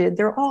Drew did,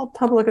 they're all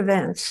public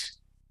events,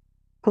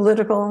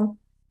 political,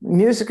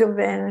 music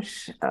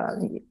events.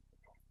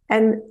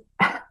 And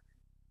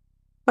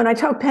when I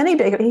told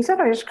Pennebaker, he thought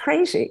I was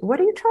crazy. What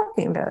are you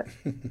talking about?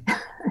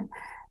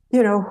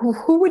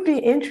 Who would be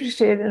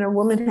interested in a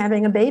woman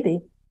having a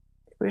baby?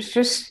 It was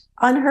just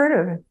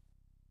unheard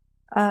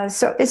of.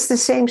 So it's the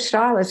same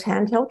style as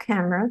handheld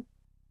camera.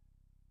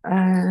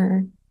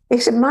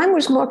 except mine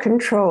was more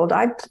controlled.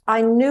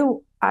 I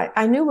knew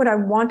what I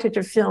wanted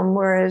to film,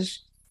 whereas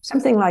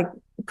something like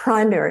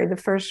Primary, the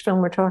first film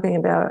we're talking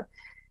about,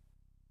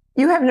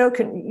 you're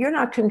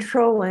not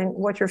controlling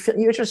what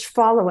you're just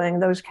following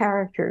those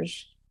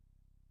characters.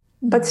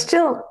 But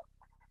still,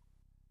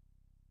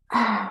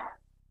 I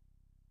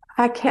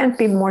can't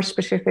be more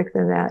specific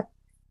than that.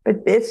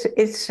 But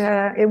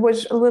it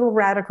was a little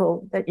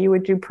radical that you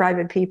would do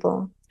Private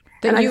People.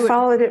 And I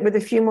followed it with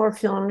a few more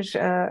films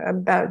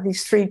about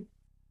these 3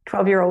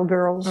 12-year-old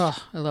girls. Oh,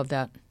 I love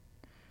that.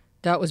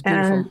 That was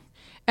beautiful.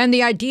 And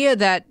the idea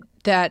that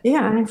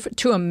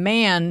to a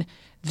man,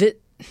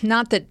 that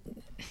not that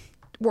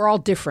we're all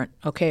different,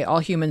 okay? All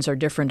humans are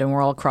different and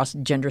we're all across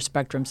gender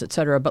spectrums, et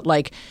cetera. But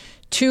like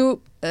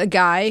to a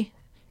guy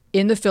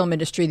in the film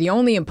industry, the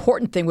only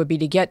important thing would be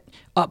to get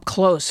up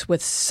close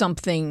with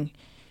something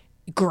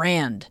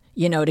grand,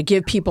 to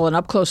give people an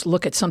up-close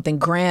look at something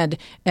grand.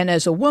 And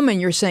as a woman,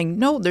 you're saying,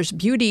 no, there's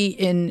beauty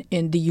in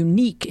the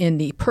unique, in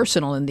the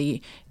personal, in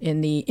the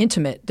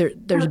intimate.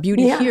 There's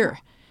beauty here.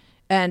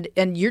 And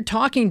you're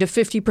talking to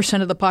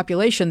 50% of the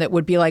population that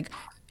would be like,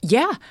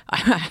 yeah,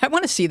 I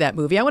want to see that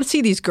movie. I want to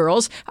see these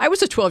girls. I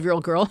was a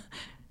 12-year-old girl.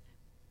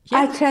 Yeah.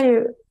 I tell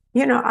you,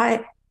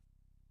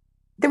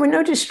 there were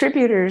no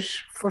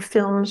distributors for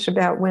films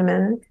about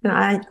women.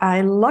 And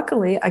I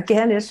luckily,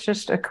 again, it's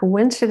just a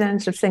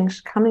coincidence of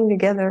things coming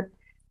together.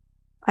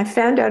 I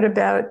found out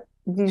about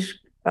these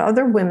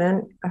other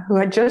women who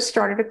had just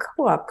started a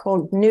co-op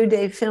called New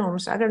Day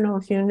Films. I don't know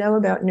if you know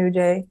about New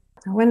Day.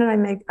 When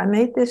did I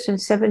made this in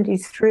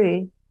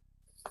 73.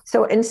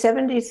 So in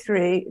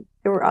 73,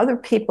 there were other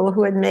people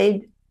who had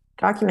made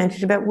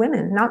documentaries about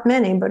women, not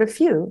many, but a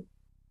few.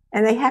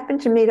 And they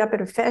happened to meet up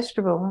at a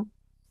festival.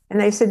 And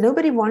they said,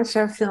 nobody wants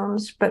our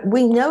films, but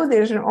we know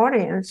there's an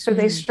audience. So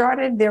they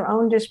started their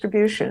own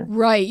distribution.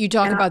 Right. You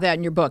talk about that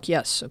in your book.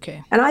 Yes.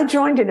 Okay. And I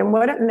joined it. And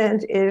what it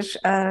meant is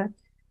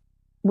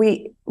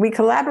we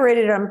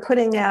collaborated on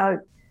putting out,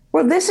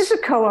 well, this is a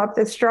co-op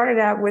that started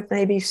out with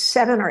maybe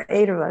 7 or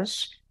 8 of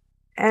us.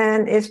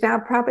 And it's now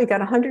probably got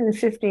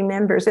 150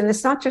 members. And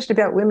it's not just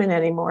about women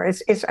anymore.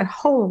 It's a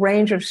whole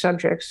range of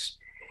subjects.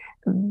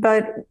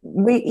 But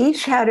we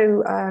each had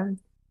to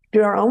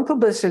do our own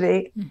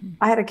publicity.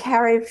 I had to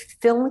carry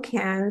film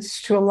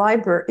cans to a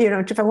library.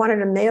 If I wanted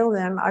to mail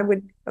them, I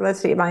would, let's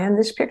see, am I in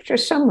this picture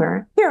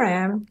somewhere? Here I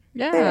am.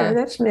 Yeah. There,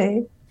 that's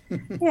me.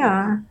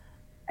 Yeah.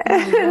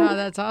 Wow,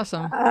 that's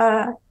awesome.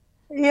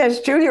 Yes,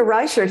 Julia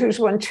Reichert, who's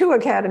won 2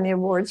 Academy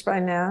Awards by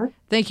now.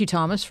 Thank you,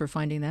 Thomas, for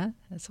finding that.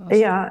 That's awesome.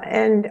 Yeah,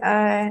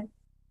 and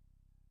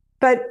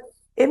but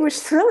it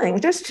was thrilling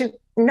just to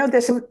know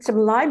that some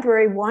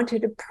library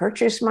wanted to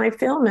purchase my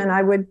film, and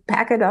I would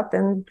pack it up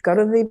and go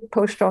to the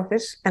post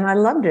office, and I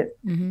loved it.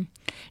 Mm-hmm.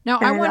 Now,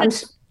 I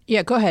wanted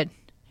go ahead.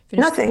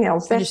 Nothing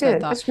else. That's it.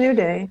 That's New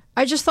Day.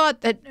 I just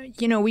thought that,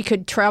 we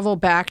could travel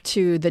back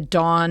to the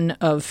dawn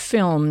of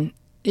film,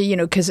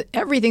 because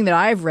everything that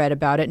I've read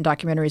about it and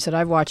documentaries that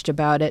I've watched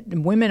about it,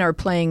 women are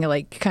playing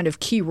like kind of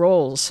key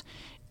roles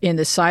in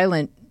the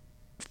silent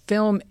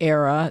film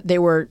era. They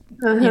were,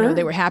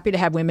 they were happy to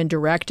have women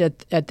direct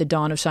at the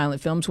dawn of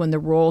silent films when the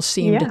role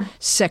seemed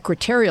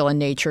secretarial in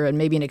nature and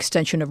maybe an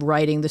extension of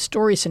writing the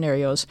story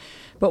scenarios.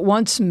 But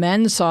once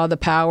men saw the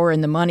power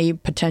and the money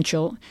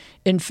potential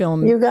in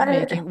film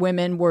making,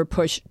 women were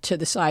pushed to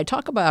the side.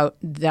 Talk about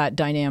that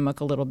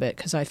dynamic a little bit,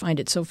 because I find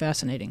it so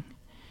fascinating.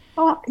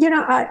 Well,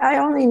 I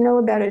only know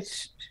about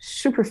it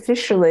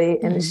superficially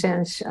in a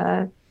sense.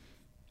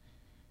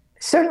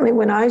 Certainly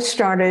when I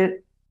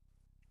started,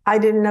 I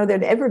didn't know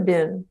there'd ever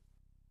been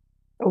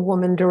a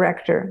woman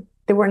director.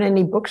 There weren't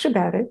any books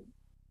about it.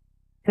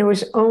 And it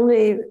was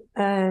only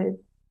I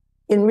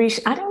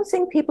don't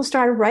think people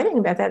started writing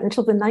about that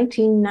until the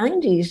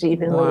 1990s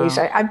even, wow. Louise.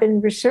 I've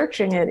been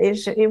researching it.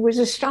 It was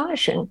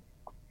astonishing.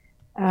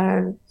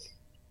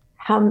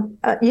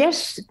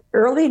 Yes,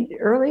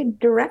 early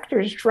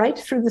directors right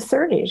through the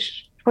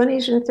 20s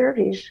and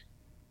 30s.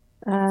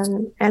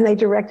 And they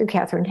directed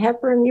Katharine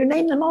Hepburn, you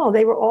name them all.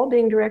 They were all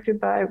being directed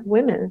by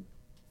women.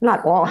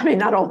 Not all,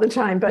 not all the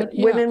time, but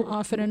women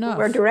often enough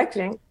were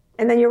directing.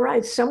 And then you're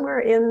right, somewhere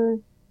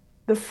in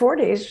the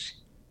 40s,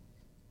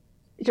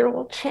 it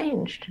all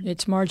changed.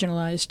 It's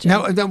marginalized.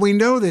 Now we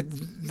know that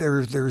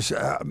there's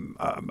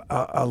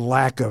a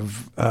lack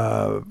of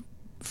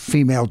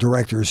female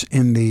directors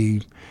in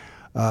the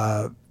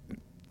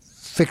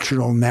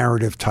fictional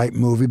narrative type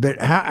movie,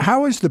 but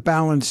how is the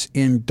balance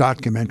in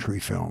documentary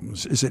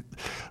films? Is it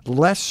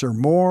less or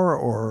more,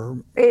 or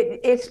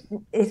it's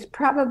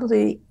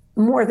probably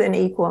more than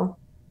equal?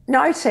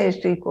 No, I'd say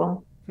it's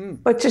equal.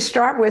 But to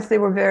start with, there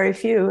were very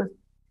few.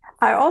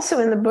 I also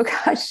in the book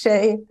I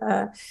say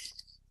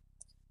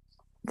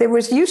there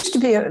used to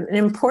be an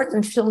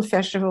important film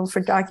festival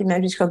for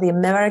documentaries called the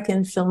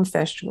American Film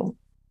Festival.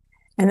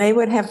 And they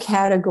would have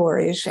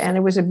categories, and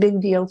it was a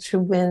big deal to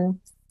win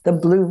the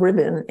blue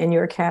ribbon in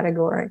your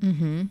category.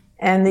 Mm-hmm.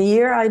 And the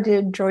year I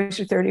did Joyce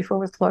at 34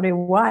 with Claudia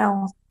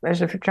Weil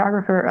as a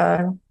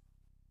photographer,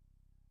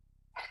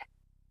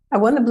 I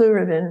won the blue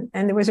ribbon.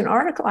 And there was an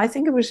article, I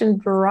think it was in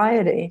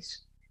Variety,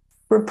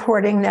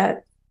 reporting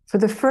that for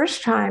the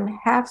first time,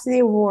 half the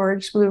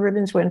awards, blue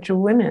ribbons, went to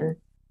women.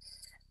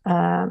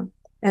 And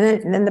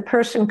then the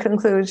person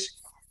concludes,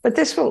 but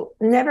this will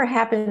never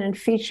happen in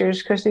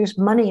features because there's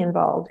money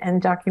involved,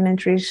 and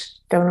documentaries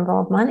don't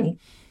involve money,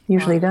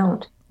 usually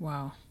don't.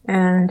 Wow.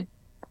 And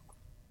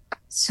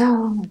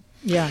so...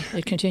 Yeah,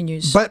 it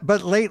continues.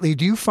 But lately,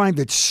 do you find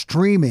that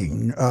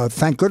streaming,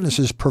 thank goodness,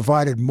 has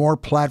provided more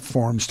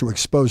platforms to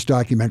expose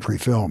documentary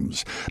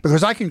films?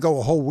 Because I can go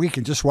a whole week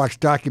and just watch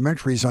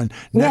documentaries on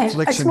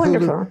Netflix and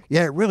wonderful. Hulu.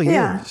 Yeah, it really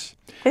is.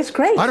 It's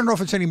great. I don't know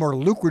if it's any more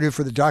lucrative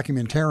for the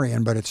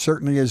documentarian, but it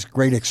certainly is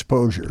great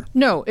exposure.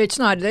 No, it's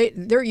not.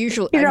 They're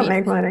usually... You don't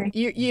make money.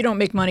 You don't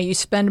make money. You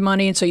spend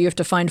money, and so you have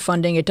to find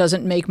funding. It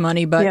doesn't make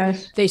money,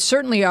 but they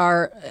certainly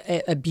are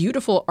a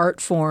beautiful art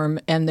form,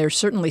 and they're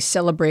certainly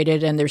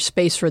celebrated, and there's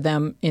space for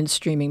them in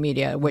streaming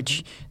media,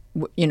 which,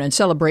 in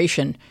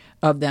celebration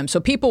of them. So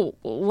people,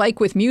 like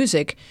with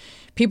music,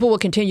 people will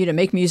continue to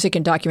make music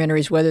and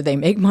documentaries whether they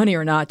make money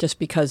or not, just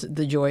because of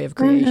the joy of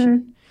creation.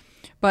 Mm-hmm.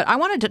 But I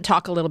wanted to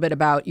talk a little bit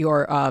about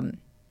your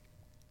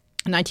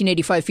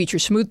 1985 feature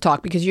Smooth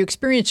Talk, because you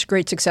experienced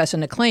great success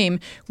and acclaim,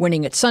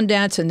 winning at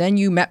Sundance, and then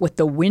you met with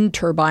the wind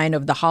turbine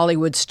of the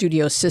Hollywood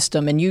studio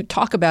system, and you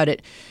talk about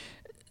it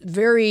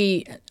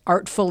very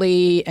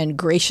artfully and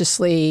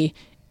graciously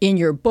in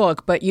your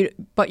book, but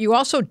you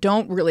also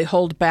don't really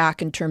hold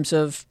back in terms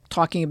of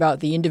talking about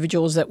the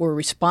individuals that were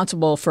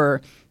responsible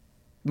for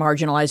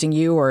marginalizing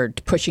you or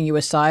pushing you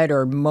aside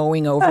or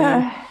mowing over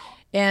you.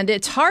 And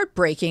it's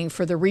heartbreaking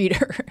for the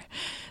reader.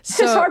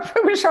 So,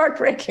 it was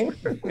heartbreaking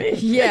for me.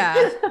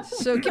 Yeah.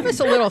 So give us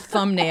a little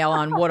thumbnail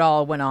on what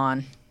all went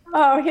on.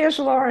 Oh, here's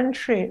Lauren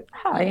Treat.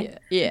 Hi.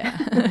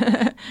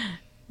 Yeah.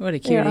 What a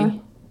cutie. Yeah.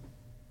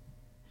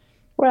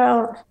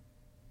 Well,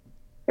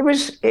 it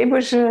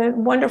was a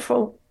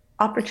wonderful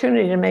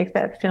opportunity to make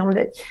that film.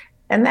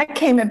 And that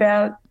came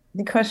about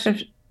because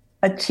of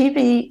a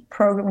TV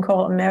program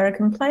called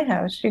American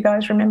Playhouse. You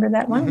guys remember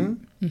that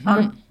one? Mm-hmm.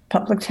 On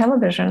public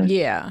television.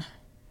 Yeah.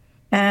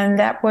 And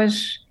that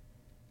was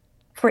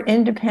for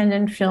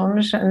independent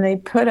films, and they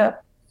put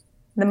up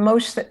the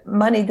most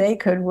money they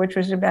could, which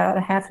was about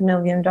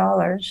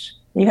 $500,000.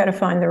 You had to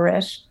find the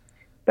rest.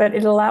 But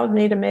it allowed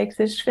me to make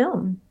this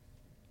film.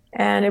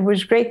 And it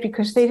was great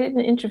because they didn't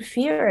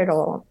interfere at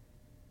all.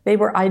 They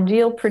were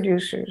ideal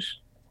producers.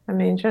 I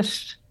mean,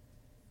 just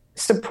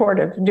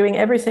supportive, doing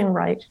everything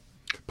right.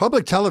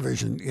 Public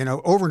television,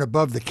 over and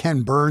above the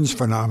Ken Burns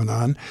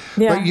phenomenon,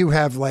 but you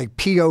have like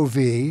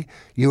POV,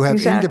 you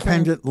have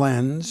independent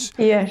lens,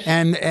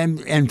 and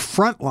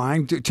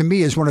Frontline, to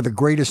me, is one of the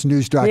greatest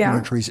news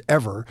documentaries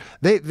ever.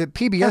 The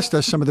PBS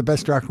does some of the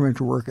best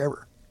documentary work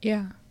ever.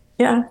 Yeah.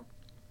 Yeah.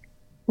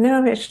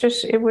 No,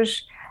 it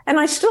was, and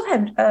I still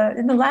have,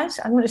 I'm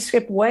going to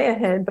skip way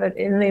ahead, but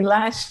in the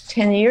last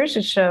 10 years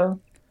or so,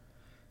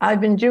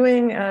 I've been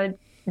doing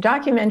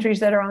documentaries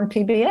that are on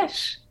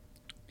PBS.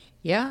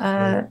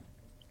 Yeah.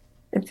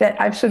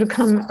 That I've sort of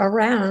come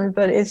around,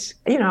 but it's,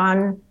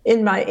 I'm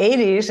in my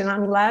 80s and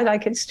I'm glad I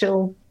could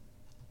still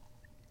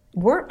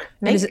work.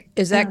 Is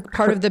that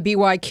part of the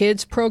BY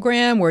Kids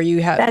program where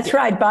you have? That's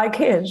right, By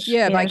Kids.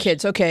 Yeah, yes. By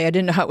Kids. Okay, I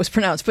didn't know how it was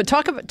pronounced, but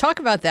talk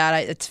about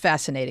that. It's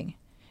fascinating,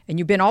 and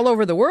you've been all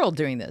over the world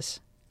doing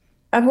this.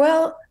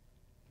 Well,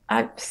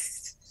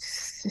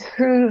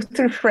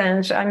 through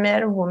friends, I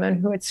met a woman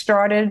who had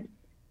started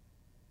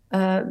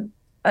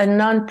a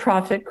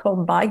nonprofit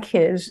called By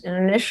Kids, and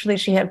initially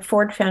she had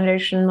Ford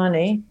Foundation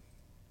money,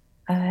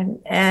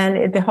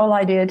 and the whole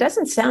idea, it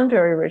doesn't sound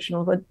very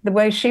original, but the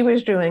way she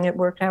was doing it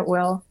worked out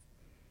well,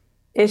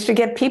 is to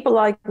get people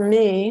like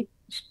me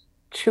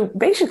to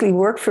basically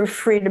work for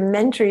free to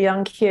mentor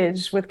young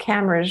kids with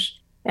cameras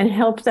and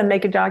help them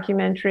make a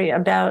documentary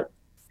about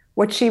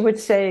what she would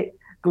say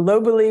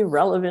globally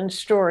relevant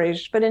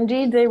stories, but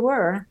indeed they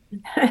were.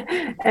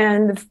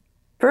 And the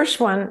first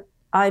one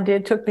I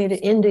did took me to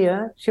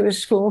India to a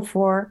school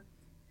for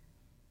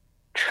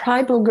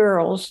tribal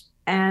girls.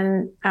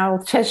 And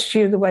I'll test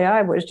you the way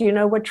I was. Do you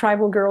know what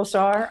tribal girls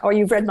are? Or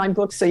you've read my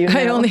book, so you know.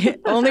 I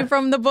only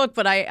from the book,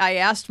 but I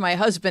asked my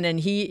husband, and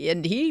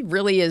he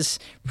really is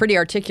pretty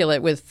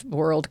articulate with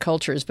world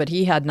cultures, but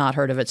he had not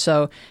heard of it.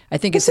 So I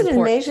think it's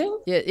important. Isn't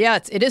it amazing? Yeah,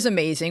 it is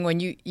amazing when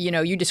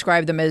you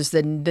describe them as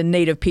the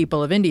native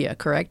people of India,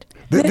 correct?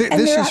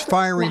 This is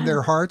Fire in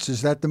Their Hearts.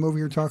 Is that the movie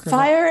you're talking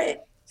about?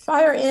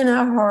 Fire in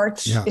Our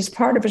Hearts is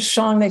part of a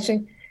song they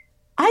sing.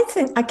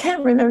 I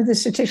can't remember the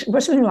statistic. It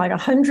was something like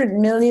 100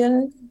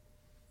 million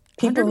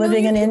people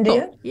living in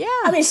India. Yeah.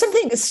 I mean,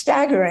 something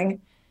staggering.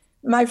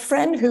 My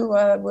friend who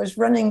was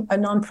running a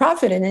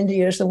nonprofit in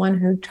India is the one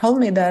who told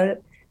me about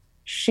it.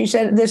 She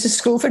said, there's a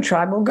school for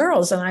tribal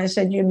girls. And I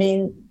said, you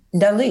mean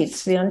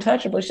Dalits, the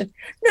untouchables? She said,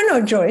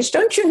 no, Joyce,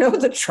 don't you know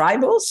the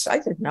tribals?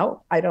 I said,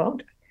 no, I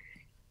don't.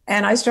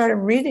 And I started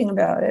reading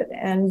about it.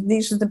 And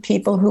these are the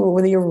people who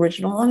were the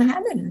original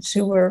inhabitants,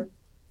 who were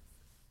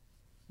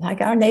like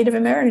our Native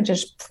Americans,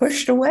 just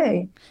pushed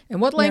away.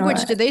 And what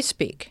language do they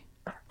speak?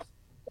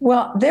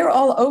 Well, they're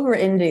all over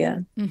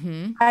India.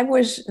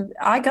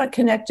 I got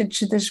connected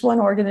to this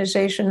one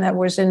organization that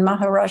was in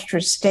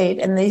Maharashtra state,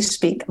 and they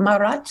speak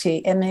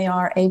Marathi,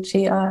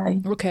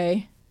 Marati.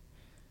 Okay.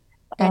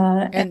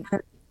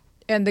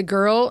 And the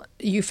girl,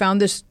 you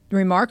found this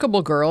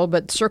remarkable girl,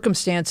 but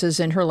circumstances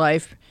in her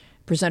life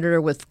presented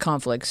her with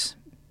conflicts,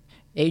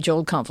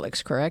 age-old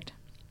conflicts, correct?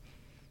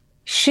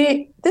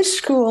 This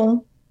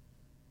school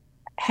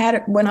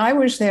had, when I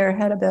was there,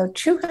 had about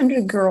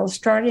 200 girls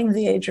starting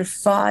the age of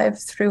 5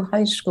 through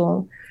high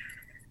school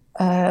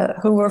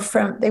who were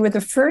they were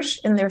the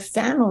first in their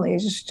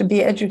families to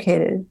be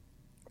educated.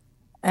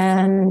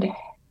 And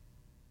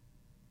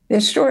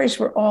their stories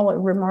were all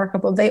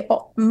remarkable.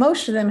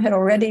 Most of them had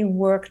already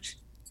worked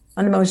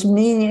on the most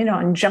mean,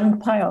 on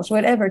junk piles,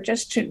 whatever,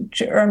 just to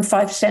earn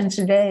 5 cents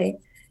a day.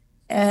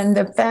 And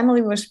the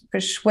family was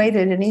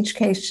persuaded in each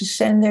case to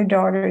send their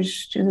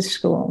daughters to the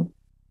school.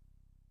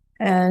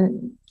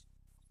 And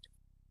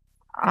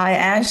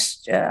I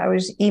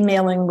was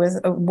emailing with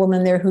a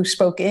woman there who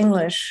spoke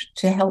English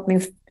to help me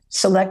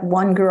select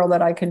one girl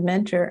that I could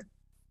mentor.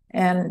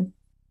 And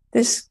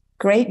this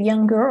great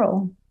young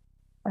girl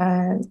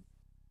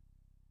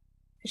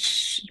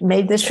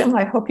made this film.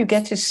 I hope you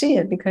get to see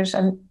it because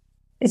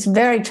it's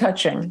very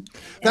touching.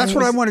 That's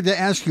what I wanted to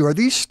ask you. Are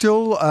these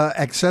still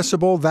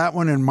accessible? That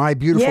one and My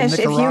Beautiful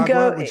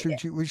Nicaragua, which you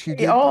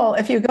did?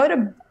 If you go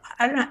to,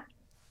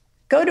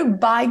 go to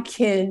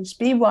BYKIDS,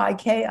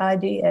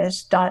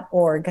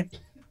 BYKIDS.org.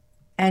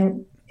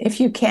 And if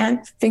you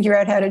can't figure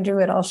out how to do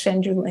it, I'll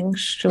send you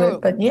links to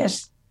it. But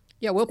yes.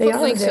 Yeah, we'll put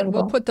links.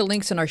 We'll put the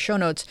links in our show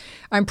notes.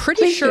 I'm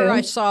pretty sure I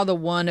saw the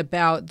one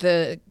about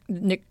the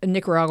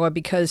Nicaragua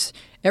because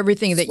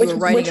everything that you were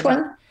writing about.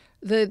 Which one?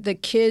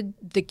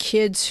 The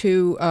kids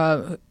who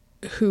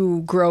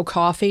grow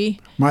coffee.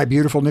 My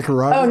Beautiful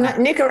Nicaragua. Oh,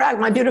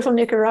 Nicaragua, My Beautiful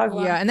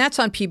Nicaragua. Yeah, and that's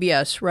on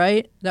PBS,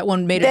 right? That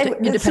one made it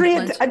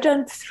independent. I've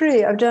done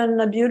 3. I've done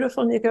My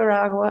Beautiful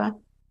Nicaragua.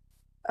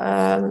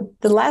 The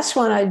last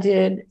one I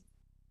did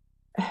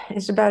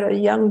is about a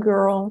young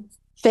girl,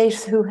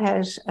 Faith, who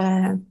has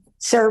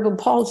cerebral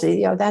palsy.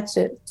 Yeah, that's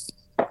it.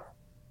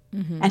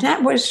 Mm-hmm. And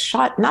that was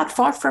shot not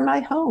far from my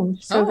home.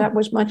 So that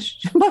was much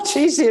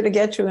easier to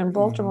get to in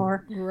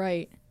Baltimore.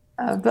 Right.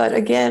 But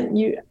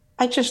again,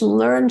 I just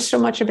learned so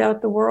much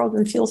about the world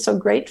and feel so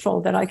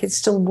grateful that I could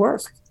still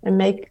work and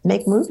make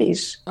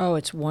movies. Oh,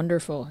 it's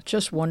wonderful.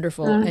 Just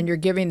wonderful. And you're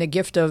giving the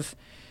gift of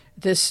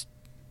this.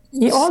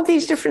 All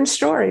these different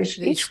stories,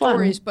 each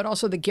one. But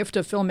also the gift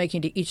of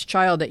filmmaking to each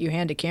child that you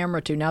hand a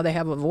camera to. Now they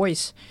have a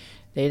voice.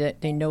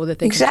 They know that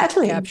they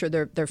can capture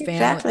their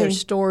family. Their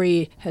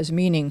story has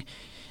meaning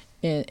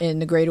in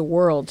the greater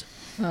world.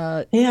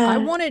 I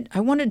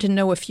wanted to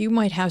know if you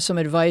might have some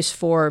advice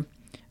for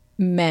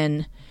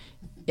men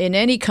in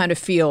any kind of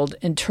field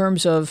in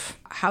terms of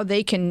how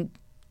they can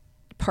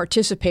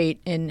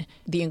participate in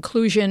the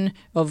inclusion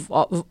of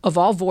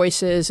all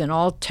voices and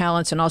all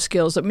talents and all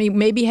skills that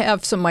maybe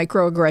have some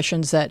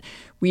microaggressions that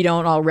we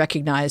don't all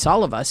recognize,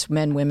 all of us,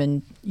 men,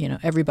 women,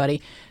 everybody.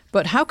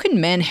 But how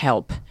can men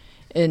help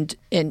in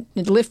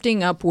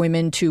lifting up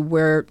women to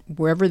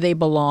wherever they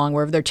belong,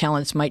 wherever their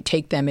talents might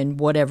take them in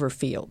whatever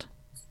field?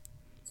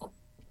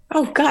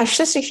 Oh gosh,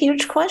 that's a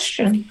huge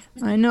question.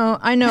 I know,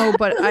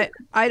 but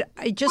I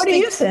just what do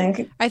you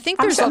think? I think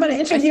there's I'm going to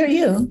interview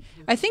you.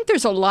 I think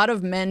there's a lot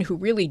of men who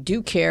really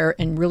do care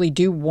and really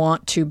do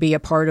want to be a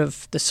part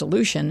of the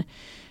solution,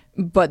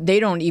 but they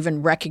don't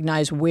even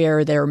recognize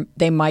where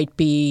they might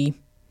be,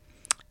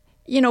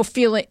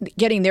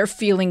 getting their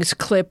feelings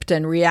clipped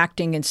and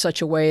reacting in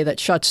such a way that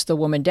shuts the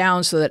woman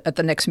down so that at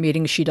the next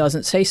meeting she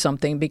doesn't say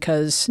something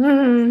because,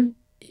 her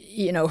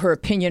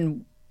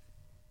opinion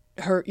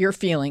hurt your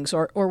feelings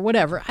or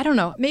whatever. I don't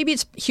know. Maybe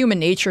it's human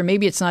nature.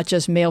 Maybe it's not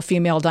just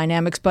male-female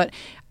dynamics, but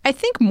I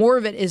think more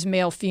of it is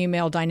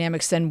male-female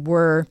dynamics than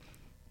we're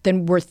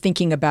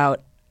thinking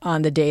about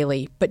on the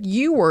daily. But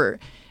your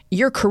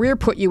career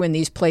put you in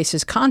these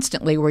places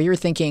constantly where you're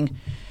thinking,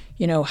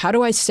 how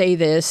do I say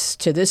this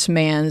to this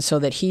man so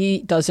that he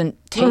doesn't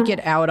take it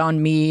out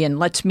on me and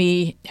lets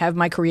me have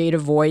my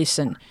creative voice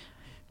and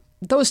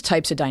those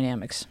types of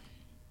dynamics.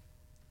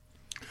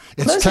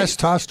 It's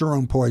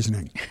testosterone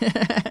poisoning.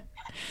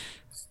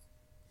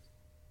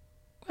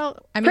 Well,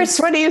 Chris,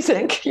 what do you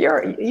think?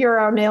 You're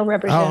our male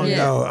representative.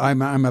 Oh no,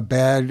 I'm a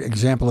bad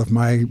example of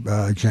my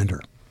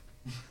gender.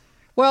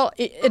 Well,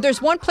 there's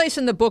one place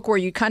in the book where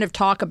you kind of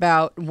talk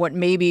about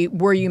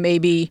where you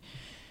maybe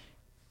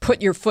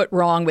put your foot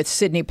wrong with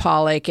Sydney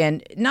Pollack,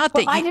 and not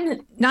that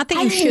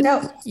you should.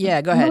 Know.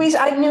 Yeah, go ahead. Louise,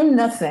 I knew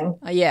nothing.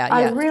 Yeah.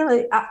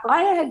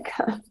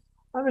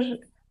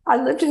 I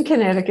lived in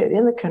Connecticut,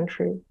 in the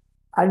country.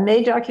 I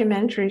made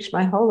documentaries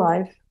my whole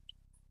life.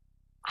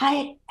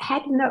 I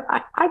had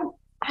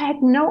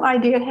no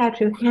idea how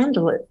to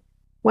handle it.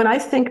 When I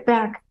think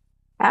back,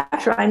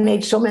 after I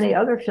made so many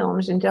other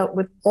films and dealt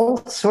with all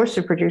sorts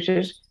of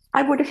producers,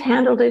 I would have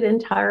handled it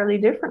entirely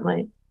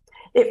differently.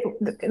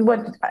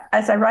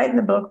 As I write in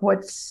the book,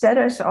 what set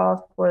us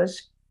off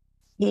was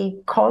he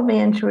called me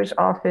into his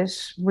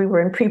office. We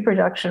were in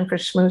pre-production for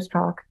Smooth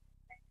Talk.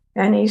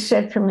 And he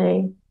said to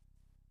me,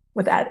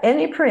 without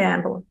any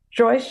preamble,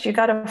 Joyce, you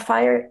got to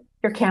fire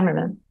your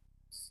cameraman.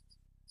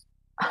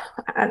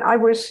 And I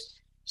was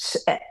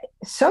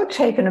so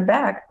taken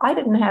aback, I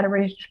didn't know how to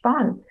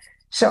respond.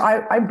 So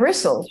I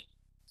bristled.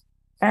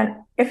 And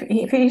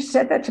if he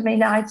said that to me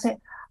now, I'd say,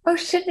 oh,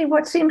 Sidney,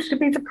 what seems to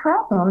be the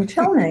problem?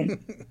 Tell me.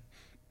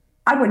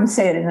 I wouldn't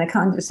say it in a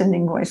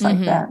condescending voice like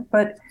that,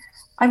 but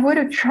I would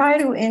have tried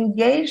to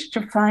engage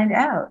to find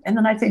out. And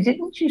then I'd say,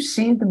 didn't you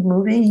see the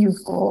movie you've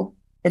all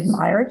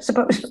admired?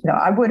 No,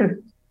 I would have.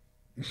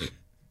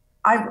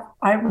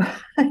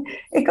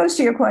 It goes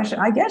to your question.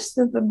 I guess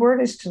the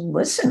word is to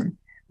listen.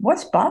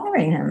 What's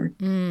bothering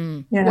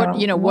him?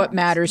 What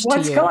matters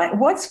to you?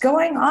 What's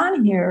going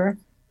on here?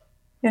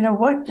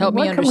 What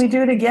can we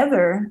do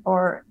together?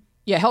 Or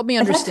help me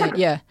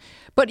understand.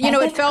 But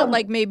it felt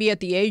like maybe at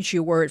the age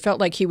you were, it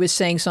felt like he was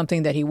saying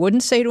something that he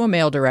wouldn't say to a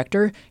male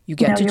director. You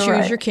get to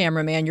choose your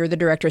cameraman. You're the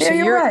director, so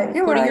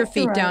you're putting your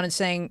feet down and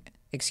saying,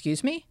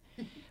 "Excuse me."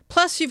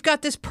 Plus, you've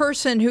got this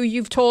person who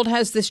you've told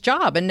has this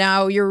job, and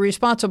now you're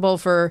responsible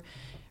for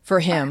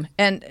him,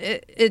 and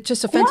it's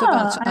just offensive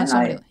on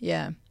somebody.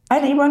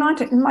 And he went on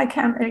to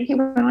He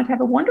went on to have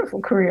a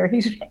wonderful career.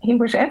 He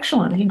was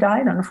excellent. He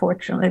died,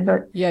 unfortunately,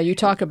 but you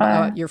talk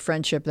about your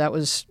friendship. That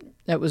was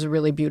a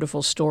really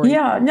beautiful story.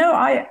 Yeah, no,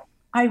 I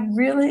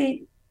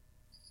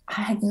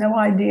had no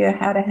idea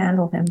how to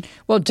handle him.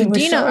 Well,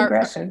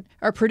 Dina,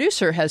 our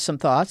producer, has some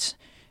thoughts.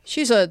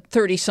 She's a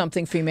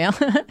 30-something female.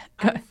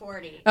 I'm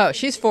 40. Oh,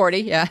 she's 40,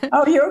 yeah.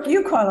 Oh,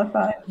 you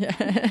qualify.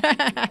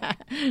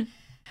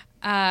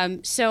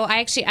 So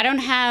I don't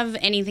have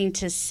anything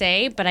to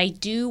say, but I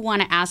do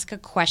want to ask a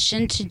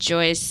question to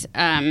Joyce.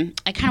 I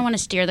kind of want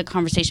to steer the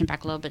conversation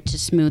back a little bit to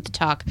Smooth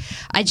Talk.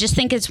 I just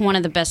think it's one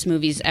of the best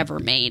movies ever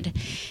made.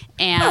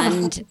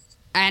 And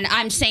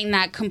I'm saying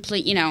that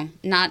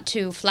not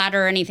to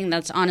flatter or anything.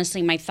 That's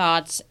honestly my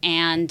thoughts.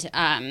 And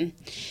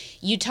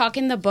you talk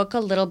in the book a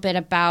little bit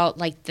about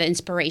like the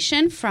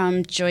inspiration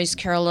from Joyce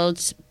Carol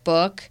Oates'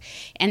 book,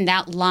 and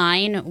that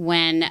line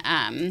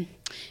when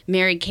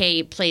Mary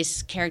Kay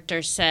Place's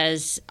character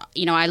says,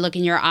 I look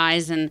in your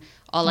eyes and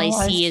all I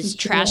see is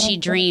trashy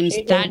dreams.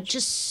 That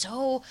just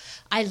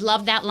I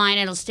love that line.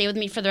 It'll stay with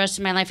me for the rest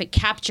of my life. It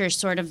captures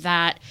sort of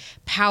that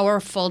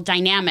powerful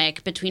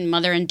dynamic between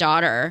mother and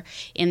daughter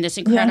in this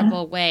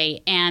incredible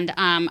way. And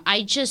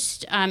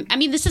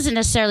this isn't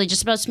necessarily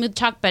just about Smooth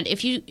Talk, but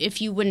if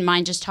you wouldn't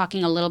mind just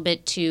talking a little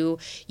bit to,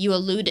 you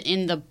allude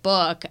in the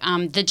book,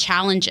 the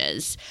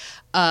challenges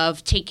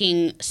of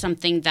taking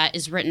something that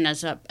is written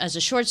as a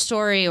short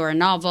story or a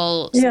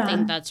novel,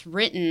 something that's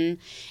written,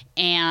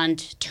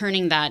 and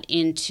turning that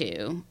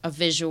into a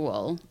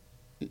visual,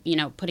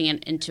 putting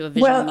it into a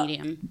visual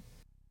medium.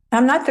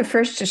 I'm not the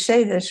first to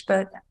say this,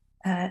 but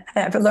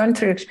I've learned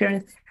through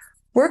experience,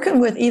 working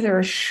with either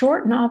a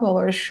short novel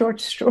or a short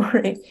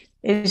story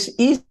is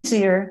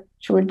easier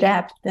to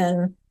adapt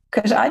than,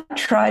 because I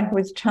tried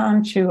with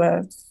Tom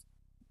to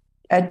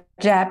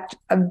adapt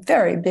a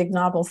very big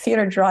novel,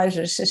 Theodore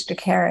Dreiser's Sister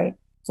Carrie,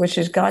 which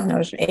is, God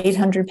knows,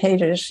 800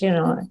 pages. It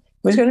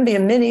was going to be a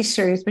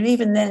mini-series, but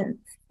even then,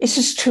 it's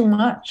just too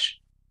much.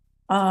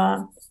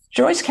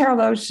 Joyce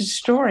Carol Oates'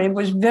 story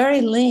was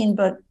very lean,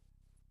 but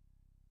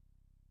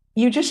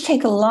you just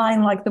take a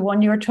line like the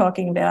one you're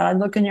talking about. I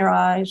look in your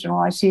eyes, and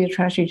all I see is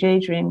trashy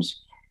daydreams.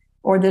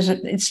 Or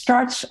it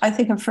starts, I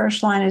think the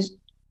first line is,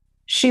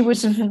 she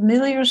was a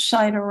familiar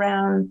sight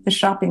around the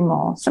shopping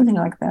mall, something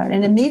like that.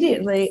 And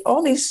immediately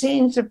all these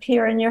scenes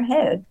appear in your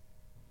head.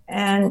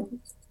 And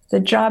the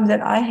job that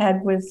I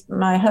had with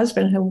my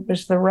husband, who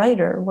was the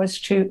writer, was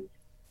to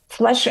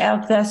flesh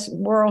out this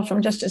world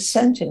from just a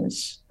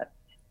sentence,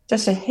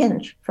 just a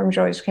hint from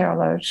Joyce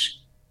Carol Oates.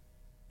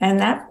 And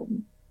that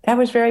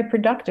was very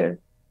productive.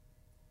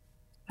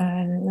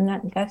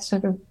 And that's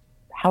sort of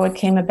how it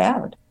came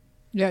about.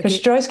 Because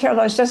Joyce Carol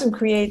Oates doesn't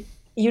create,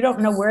 you don't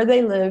know where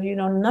they live, you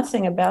know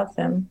nothing about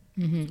them.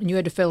 Mm-hmm. And you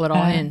had to fill it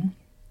all in.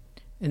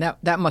 And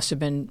that must have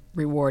been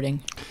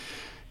rewarding.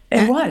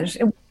 It was.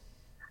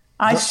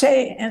 I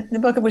say in the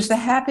book, it was the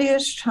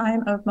happiest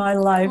time of my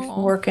life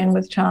working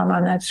with Tom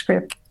on that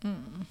script.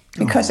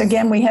 Because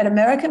again, we had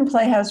American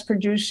Playhouse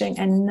producing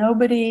and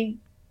nobody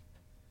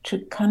to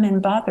come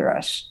and bother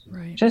us.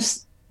 Right.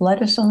 Just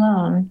let us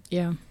alone.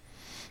 Yeah.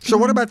 So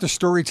what about the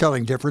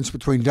storytelling difference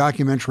between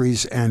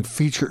documentaries and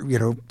feature,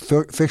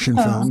 fiction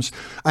films?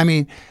 I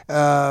mean,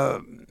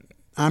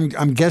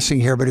 I'm guessing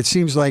here, but it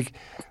seems like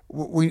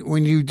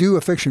when you do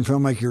a fiction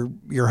film, like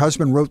your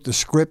husband wrote the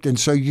script, and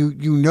so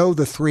you know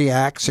the three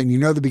acts and you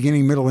know the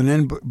beginning, middle, and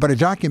end. But a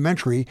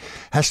documentary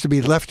has to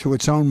be left to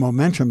its own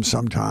momentum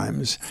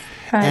sometimes,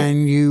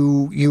 and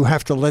you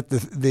have to let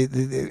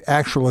the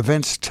actual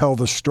events tell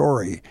the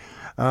story.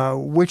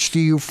 Which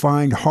do you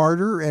find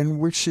harder, and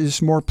which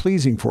is more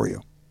pleasing for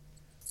you?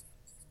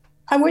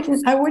 I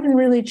wouldn't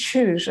really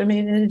choose. I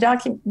mean, in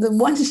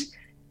the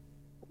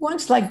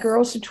ones like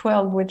Girls of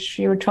 12, which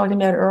you were talking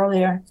about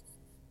earlier,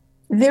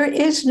 there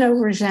is no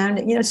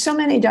resounding. So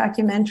many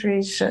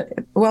documentaries.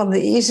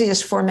 The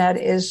easiest format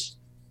is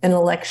an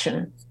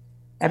election,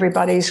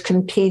 everybody's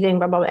competing,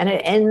 blah, blah, blah, and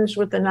it ends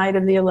with the night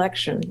of the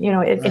election.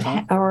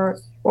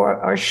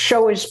 Or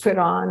show is put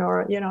on,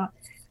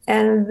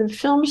 and the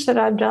films that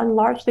I've done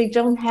largely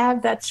don't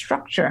have that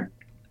structure.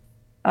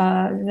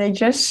 They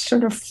just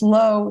sort of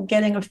flow,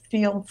 getting a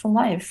feel for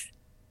life.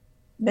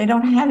 They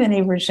don't have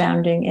any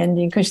resounding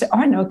ending because there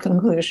are no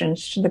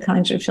conclusions to the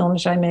kinds of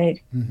films I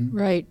made. Mm-hmm.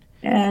 Right.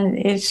 And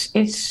it's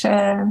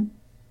a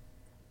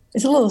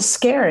little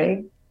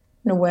scary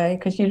in a way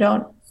because you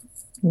don't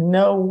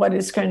know what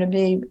it's going to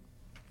be.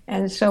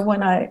 And so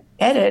when I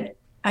edit,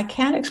 I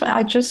can't explain.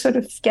 I just sort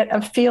of get a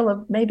feel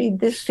of maybe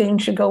this scene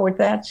should go with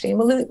that scene.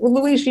 Well,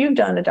 Louise, you've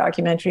done a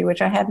documentary,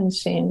 which I haven't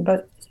seen,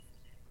 but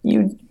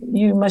you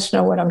must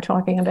know what I'm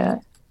talking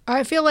about.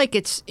 I feel like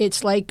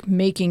it's like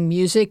making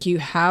music. You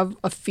have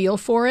a feel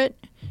for it.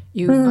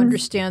 You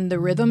understand the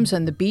rhythms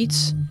and the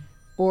beats,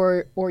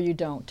 or you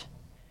don't.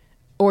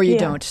 Or you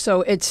don't.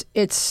 So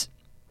it's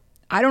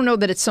I don't know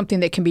that it's something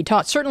that can be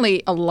taught.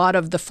 Certainly a lot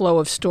of the flow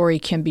of story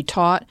can be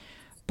taught,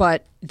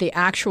 but the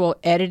actual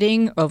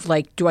editing of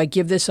like, do I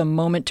give this a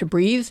moment to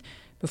breathe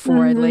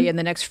before I lay in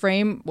the next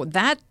frame? Well,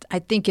 that I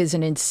think is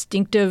an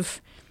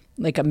instinctive,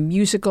 like a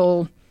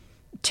musical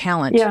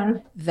talent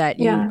that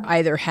you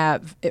either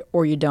have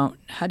or you don't.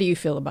 How do you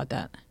feel about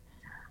that?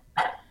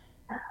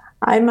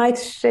 I might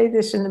say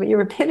this in the book. You're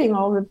repeating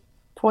all the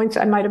points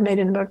I might have made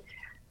in the book.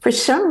 For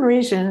some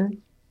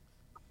reason,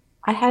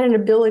 I had an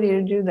ability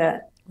to do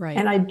that. Right.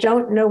 And I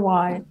don't know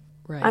why.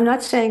 Right. I'm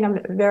not saying I'm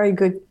very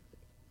good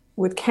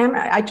with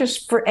camera.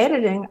 For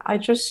editing, I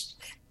just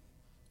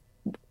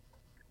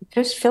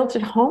felt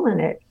at home in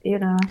it, Do you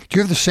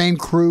have the same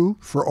crew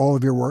for all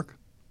of your work?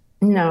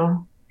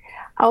 No.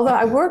 Although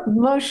I work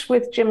most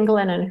with Jim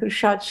Glennon, who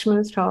shot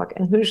Smooth Talk,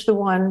 and who's the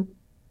one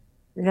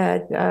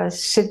that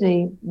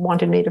Sidney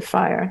wanted me to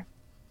fire.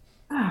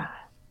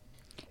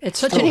 It's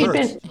such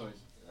an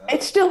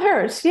it still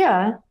hurts,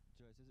 yeah.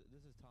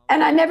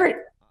 And I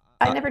never.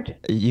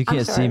 You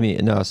can't see me.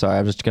 No, sorry.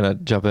 I'm just gonna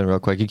jump in real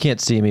quick. You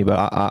can't see me,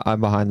 but I'm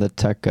behind the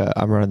tech.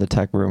 I'm running the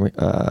tech room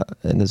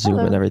and the Zoom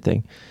and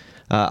everything.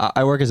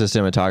 I work as a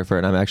cinematographer,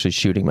 and I'm actually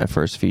shooting my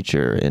first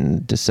feature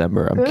in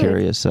December. I'm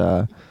curious.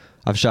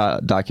 I've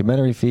shot a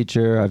documentary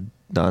feature. I've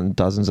done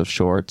dozens of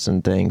shorts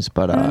and things,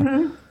 but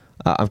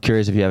I'm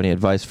curious if you have any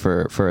advice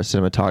for a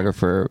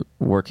cinematographer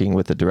working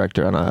with a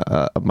director on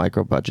a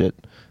micro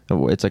budget.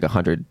 It's like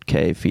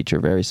 $100K feature,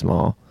 very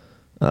small.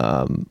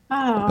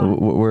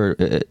 We're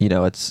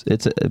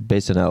it's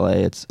based in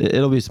LA.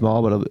 It'll be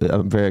small, but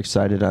I'm very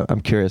excited.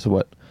 I'm curious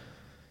what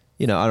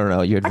I don't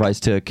know, your advice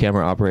to a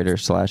camera operator /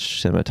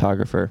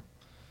 cinematographer.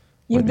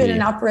 You've been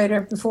an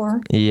operator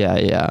before?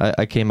 Yeah.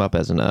 I came up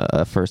as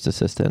a first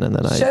assistant, and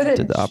then I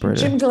did the operator.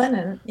 Jim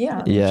Glennon,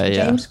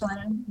 James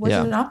Glennon was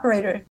an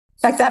operator. In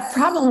fact, that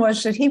problem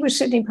was that he was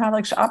Sidney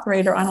Pollack's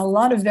operator on a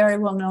lot of very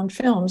well-known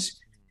films.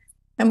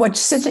 And what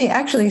Sidney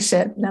actually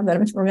said, now that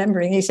I'm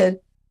remembering, he said,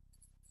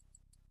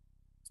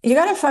 you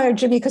got to fire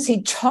Jimmy because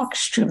he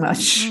talks too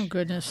much. Oh,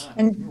 goodness.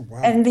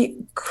 And the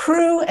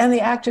crew and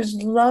the actors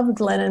loved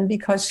Glennon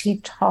because he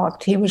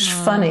talked. He was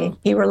funny.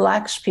 He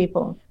relaxed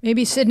people.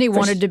 Maybe Sidney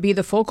wanted to be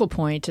the focal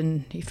point,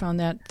 and he found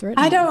that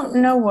threatening. I don't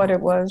know what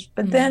it was,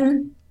 but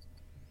then...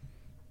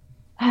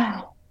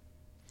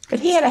 But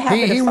he had a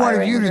habit of firing. He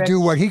wanted you to do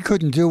what he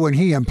couldn't do when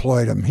he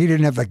employed him. He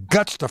didn't have the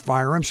guts to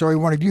fire him, so he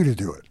wanted you to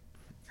do it.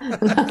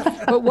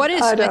 But what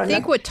is, I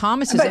think what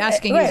Thomas is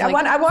asking is like...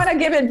 I want to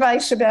give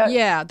advice about...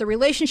 Yeah, the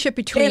relationship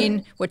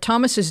between what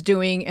Thomas is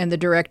doing and the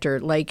director.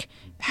 Like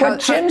what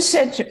Jim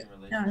said to...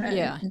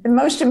 Yeah. The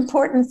most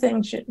important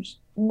thing,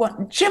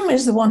 Jim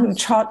is the one who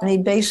taught me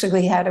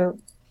basically how to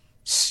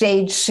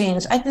stage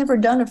scenes. I'd never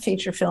done a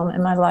feature film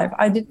in my life.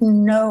 I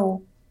didn't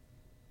know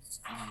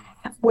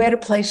where to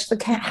place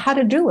how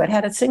to do it, how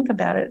to think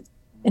about it.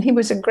 And he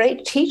was a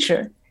great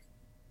teacher.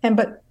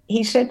 But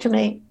he said to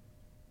me,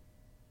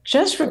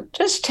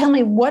 just tell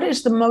me what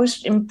is the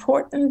most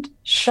important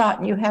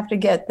shot you have to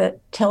get that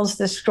tells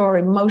this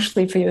story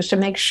mostly for you, is to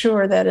make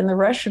sure that in the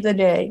rush of the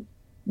day,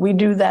 we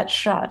do that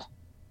shot.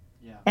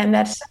 Yeah. And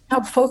that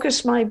somehow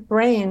focused my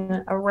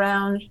brain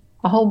around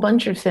a whole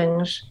bunch of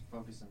things.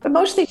 But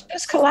mostly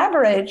just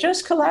collaborate,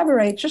 just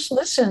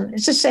listen.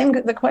 It's the same,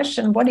 the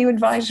question, what do you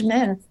advise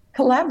men?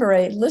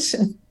 Collaborate,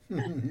 listen.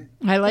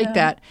 I like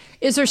that.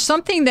 Is there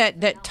something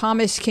that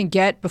Thomas can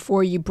get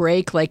before you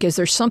break? Like, is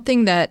there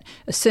something that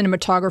a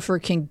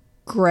cinematographer can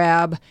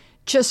grab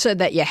just so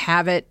that you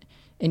have it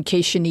in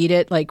case you need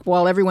it? Like,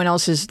 while everyone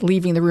else is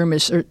leaving the room,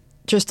 is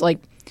just like,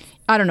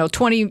 I don't know,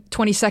 20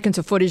 seconds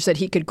of footage that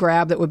he could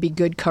grab that would be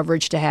good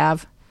coverage to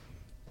have?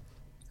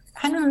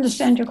 I don't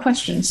understand your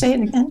question. Say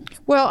it again.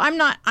 Well, I'm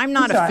not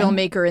a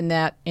filmmaker in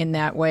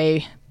that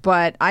way,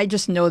 but I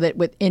just know that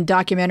in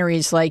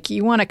documentaries, like,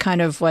 you want to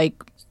kind of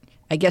like,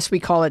 I guess we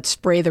call it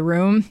spray the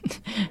room.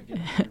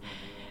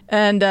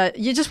 And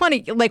you just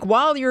want to, like,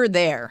 while you're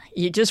there,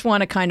 you just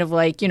want to kind of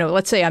like,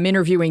 let's say I'm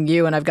interviewing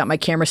you and I've got my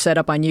camera set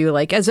up on you.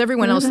 Like, as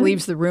everyone else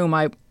leaves the room,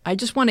 I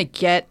just want to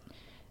get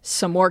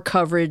some more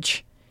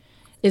coverage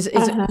Is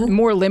it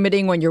more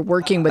limiting when you're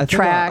working with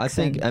tracks? I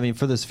think, I mean,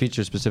 for this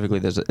feature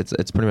specifically,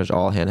 it's pretty much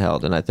all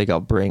handheld, and I think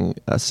I'll bring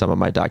some of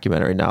my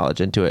documentary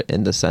knowledge into it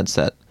in the sense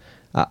that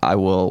I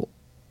will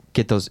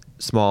get those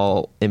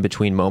small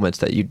in-between moments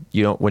that you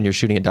don't, when you're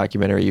shooting a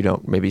documentary, you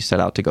don't maybe set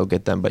out to go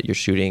get them, but you're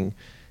shooting,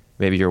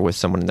 maybe you're with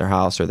someone in their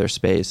house or their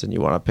space and you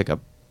want to pick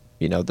up,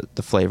 you know,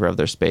 the flavor of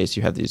their space.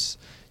 You have these,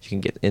 you can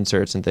get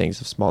inserts and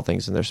things of small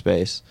things in their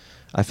space.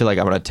 I feel like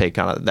I'm going to take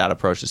kind of that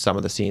approach to some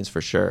of the scenes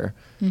for sure.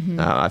 Mm-hmm.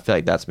 I feel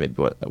like that's maybe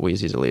what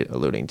Wheezy's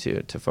alluding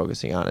to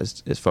focusing on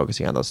is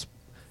focusing on those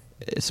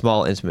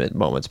small intimate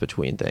moments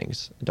between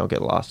things. Don't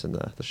get lost in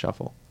the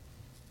shuffle.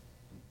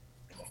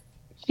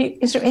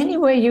 Is there any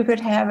way you could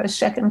have a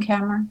second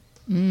camera?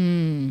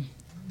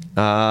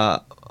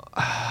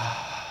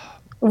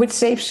 Would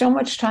save so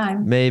much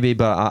time. Maybe,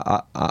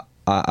 but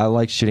I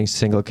like shooting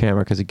single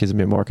camera because it gives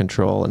me more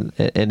control.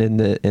 And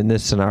in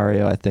this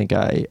scenario, I think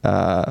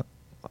I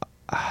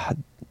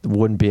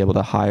wouldn't be able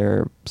to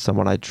hire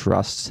someone I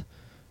trust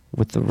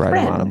with the right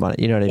amount of money.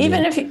 You know what I mean?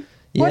 Even if you,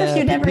 what if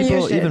you never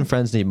used it? Even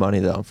friends need money,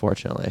 though,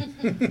 unfortunately.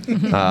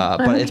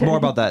 But it's more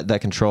about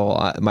that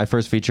control. My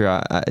first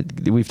feature,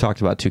 we've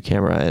talked about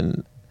 2-camera,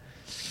 and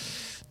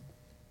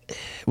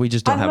we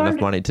just don't have enough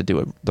money to do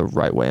it the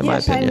right way, in my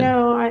opinion.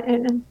 Yes, I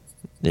know.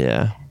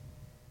 Yeah.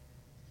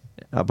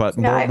 But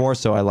more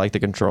so, I like the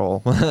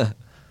control.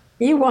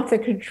 You want the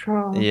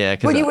control. Yeah.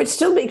 Well, you would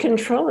still be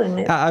controlling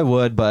it. I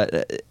would,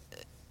 but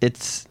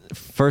it's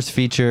first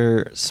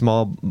feature,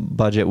 small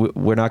budget.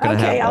 We're not going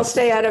to have... Okay, I'll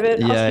stay out of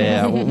it.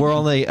 Yeah. We're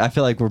only... I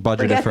feel like we're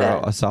budgeted for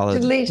a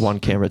solid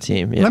 1-camera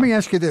team. Yeah. Let me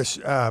ask you this,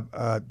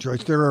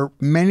 Joyce. There are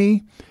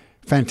many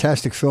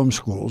fantastic film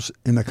schools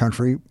in the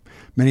country,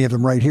 many of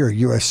them right here.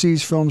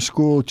 USC's film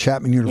school,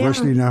 Chapman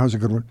University now has a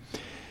good one.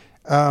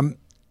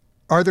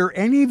 Are there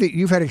any that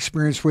you've had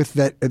experience with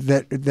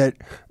that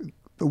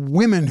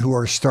women who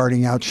are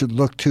starting out should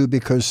look to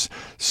because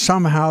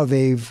somehow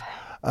they've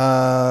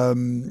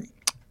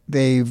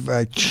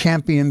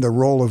championed the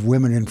role of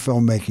women in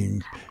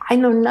filmmaking? I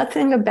know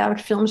nothing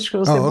about film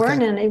schools. There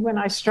weren't any when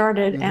I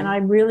started, and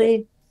I've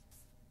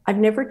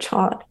never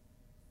taught.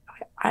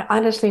 I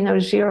honestly know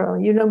zero.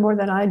 You know more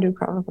than I do,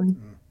 probably.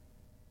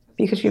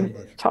 Because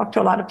you've talked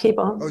to a lot of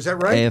people. Oh, is that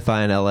right?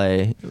 AFI in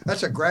LA.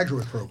 That's a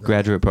graduate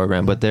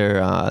program. But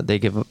they're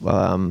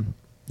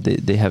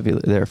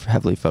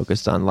heavily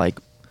focused on like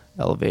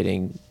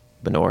elevating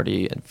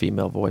minority and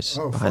female voice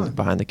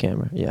behind the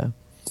camera. Yeah,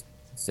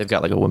 they've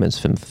got like a women's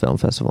film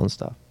festival and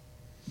stuff.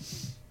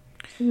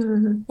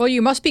 Mm-hmm. Well,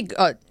 you must be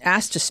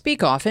asked to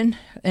speak often,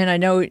 and I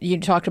know you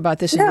talked about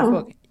this in your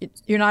book.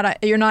 You're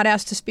not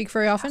asked to speak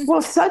very often.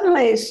 Well,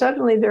 suddenly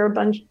there are a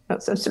bunch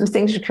of some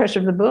things because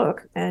of the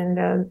book,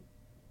 and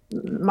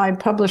my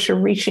publisher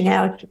reaching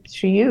out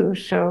to you.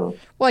 So,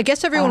 well, I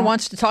guess everyone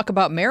wants to talk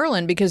about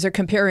Marilyn because they're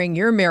comparing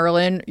your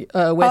Marilyn with.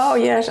 Oh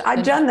yes,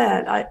 I've done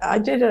that. I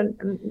did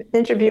an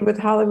interview with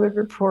Hollywood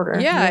Reporter.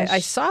 Yeah, yes. I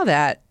saw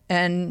that.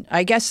 And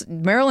I guess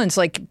Marilyn's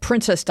like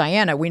Princess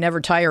Diana. We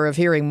never tire of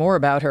hearing more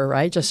about her,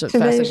 right? Just it's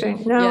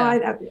amazing. No,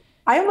 yeah.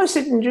 I almost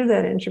didn't do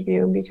that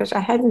interview because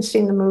I hadn't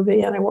seen the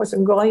movie and I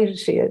wasn't going to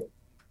see it.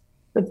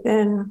 But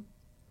then,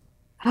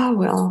 oh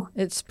well.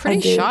 It's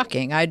pretty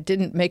shocking. I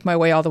didn't make my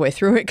way all the way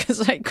through it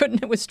because I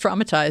couldn't. It was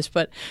traumatized.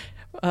 But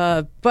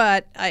I.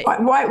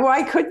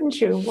 Why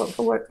couldn't you?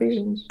 For what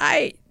reasons?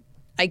 I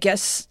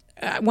guess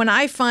when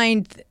I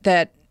find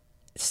that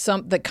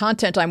the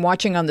content I'm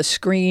watching on the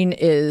screen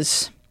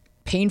is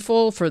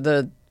painful for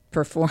the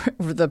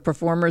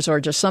performers, or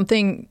just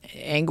something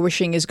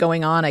anguishing is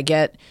going on, I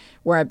get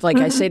where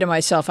I say to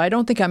myself, I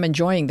don't think I'm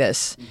enjoying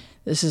this.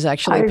 This is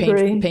actually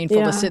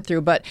painful to sit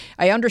through. But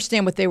I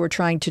understand what they were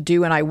trying to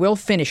do, and I will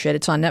finish it.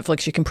 It's on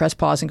Netflix. You can press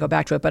pause and go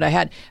back to it. But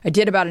I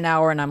did about an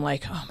hour, and I'm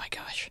like, oh my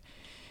gosh,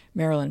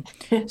 Marilyn.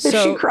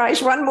 So she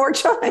cries one more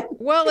time.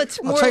 Well,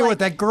 it's more. I'll tell you what,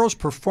 that girl's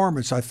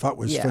performance I thought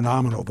was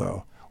phenomenal,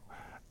 though.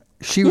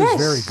 She was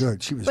very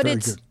good. She was very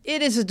good.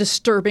 It is a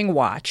disturbing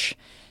watch.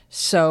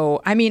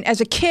 So, I mean,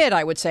 as a kid,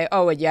 I would say,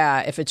 oh,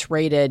 yeah, if it's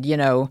rated,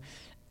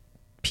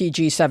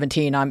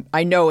 PG-17,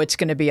 I know it's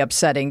going to be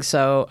upsetting,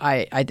 so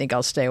I think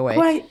I'll stay away.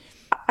 Well,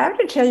 I have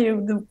to tell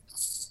you,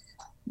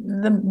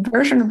 the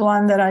version of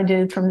Blonde that I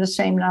did from the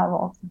same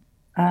novel,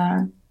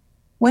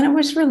 when it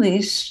was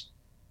released,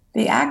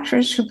 the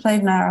actress who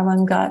played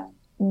Marilyn got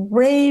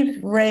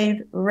rave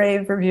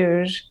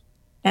reviews,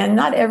 and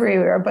not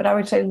everywhere, but I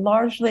would say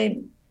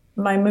largely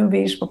my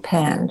movies were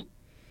panned.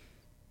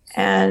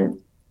 And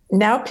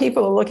now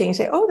people are looking and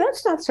say, oh,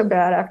 that's not so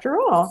bad after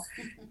all.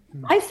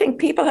 I think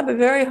people have a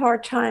very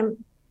hard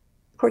time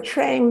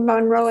portraying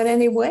Monroe in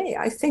any way.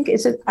 I think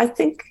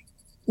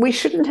we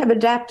shouldn't have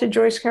adapted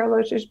Joyce Carol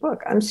Oates'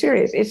 book. I'm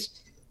serious.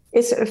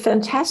 It's a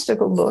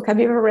fantastical book. Have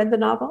you ever read the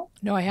novel?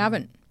 No, I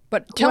haven't.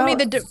 But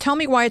tell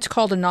me why it's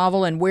called a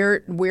novel and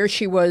where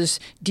she was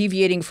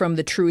deviating from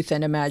the truth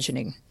and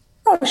imagining.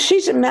 Oh,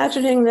 she's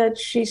imagining that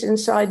she's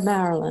inside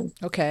Marilyn.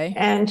 Okay.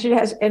 And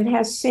it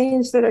has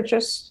scenes that are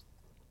just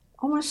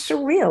almost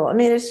surreal. I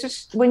mean, it's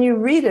just, when you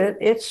read it,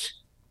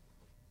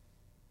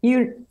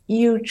 you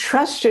you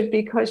trust it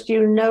because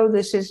you know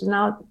this is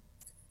not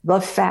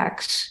the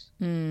facts.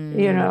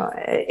 You know,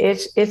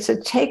 it's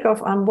a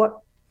takeoff on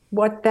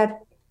what that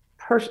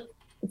person,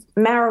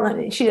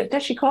 Marilyn,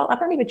 does she call, I'm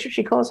not even sure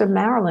she calls her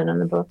Marilyn in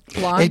the book.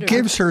 It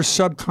gives her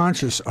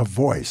subconscious a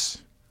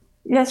voice.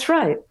 That's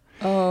right.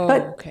 Oh,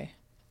 but okay.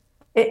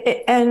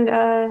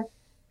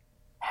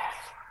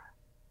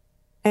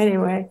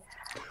 Anyway.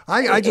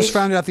 I just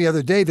found out the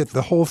other day that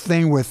the whole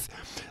thing with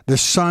the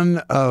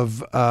son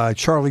of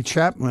Charlie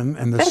Chaplin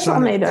and the that's son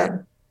all made up.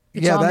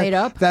 It's all made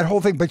up? That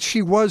whole thing. But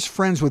she was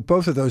friends with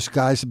both of those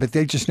guys, but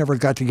they just never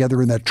got together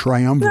in that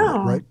triumvirate,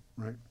 No. right?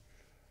 Right.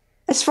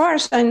 As far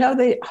as I know,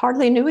 they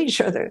hardly knew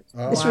each other.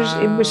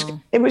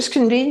 It was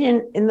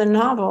convenient in the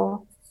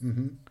novel.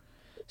 Mm-hmm.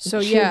 So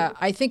yeah,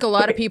 I think a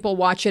lot of people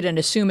watch it and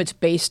assume it's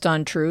based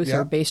on truth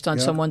or based on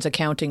someone's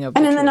accounting of.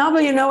 And in truth. the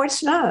novel, you know,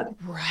 it's not.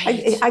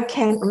 Right. I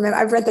can't remember.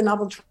 I read the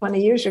novel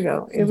 20 years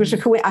ago. It was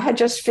I had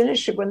just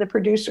finished it when the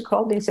producer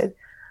called me and said,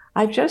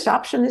 "I just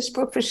optioned this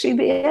book for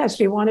CBS.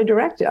 Do you want to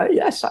direct it?" Oh,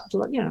 yes,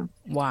 you know.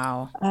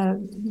 Wow.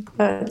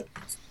 But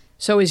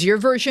So is your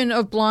version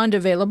of Blonde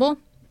available?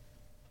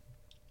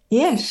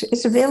 yes,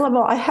 it's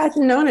available. I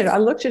hadn't known it. I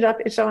looked it up.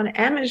 It's on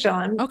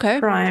Amazon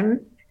Prime,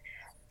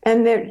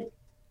 and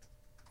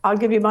I'll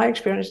give you my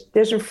experience.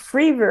 There's a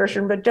free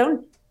version, but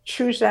don't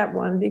choose that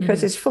one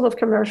because it's full of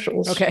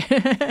commercials. Okay.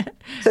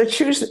 So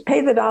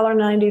pay the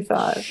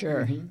 $1.95.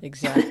 Sure,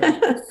 exactly.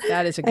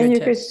 That is a good and you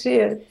tip. can see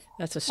it.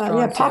 That's a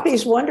strong tip.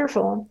 Poppy's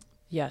wonderful.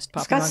 Yes,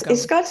 Poppy Montgomery.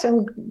 It's got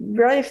some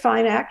very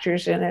fine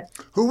actors in it.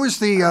 Who was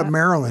the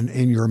Marilyn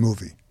in your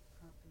movie?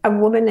 A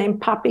woman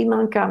named Poppy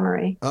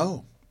Montgomery.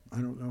 Oh, I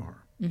don't know her.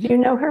 Do you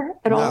know her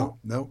at all?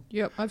 No.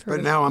 Yep, I've heard But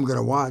of now I'm going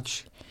to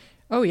watch.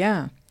 Oh,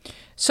 yeah.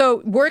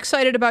 So we're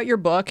excited about your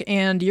book,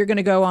 and you're going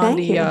to go on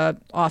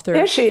author.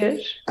 There she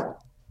is.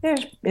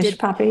 There's Miss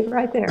Poppy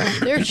right there.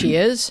 There she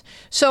is.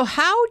 So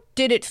how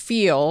did it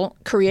feel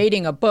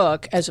creating a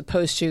book as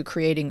opposed to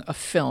creating a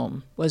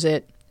film? Was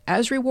it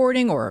as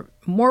rewarding or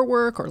more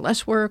work or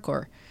less work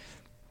or?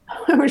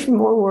 It was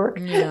more work.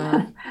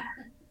 Yeah.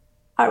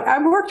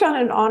 I worked on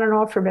it on and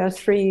off for about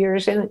 3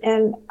 years,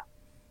 and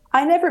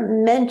I never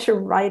meant to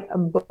write a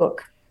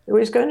book. It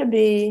was going to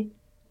be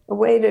a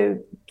way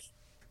to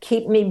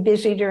keep me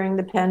busy during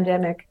the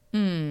pandemic.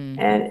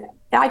 And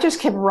I just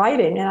kept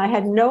writing, and I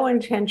had no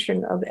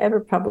intention of ever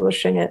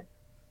publishing it.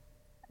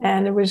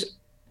 And it was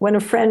when a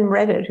friend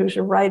read it, who's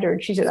a writer,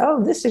 she said,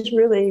 "Oh, this is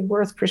really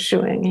worth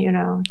pursuing," you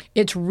know.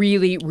 It's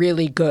really,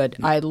 really good.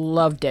 I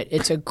loved it.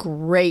 It's a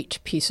great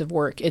piece of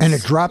work. And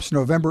it drops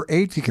November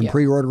 8th. You can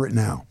pre-order it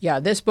now. Yeah,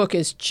 this book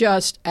is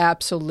just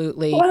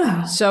absolutely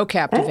so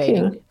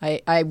captivating.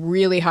 I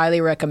really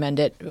highly recommend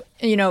it.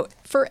 You know,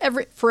 for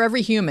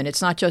every human.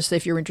 It's not just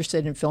if you're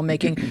interested in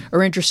filmmaking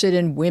or interested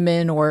in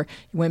women or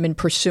women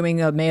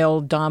pursuing a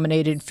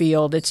male-dominated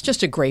field. It's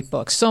just a great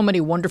book. So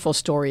many wonderful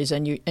stories,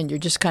 and you're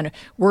just kind of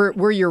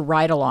we're your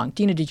ride along.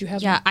 Dina, did you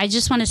have? Yeah, I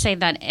just want to say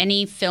that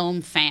any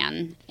film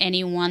fan,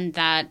 anyone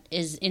that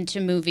is into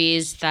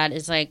movies, that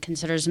is like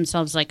considers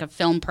themselves like a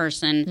film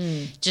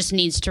person, just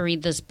needs to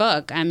read this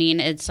book. I mean,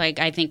 it's like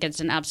I think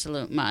it's an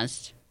absolute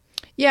must.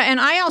 Yeah,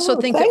 and I also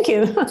think thank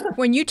you.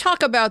 when you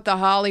talk about the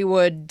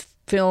Hollywood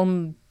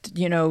film,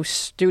 you know,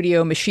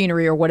 studio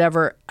machinery or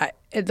whatever,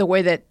 the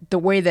way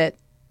that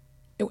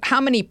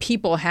how many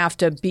people have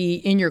to be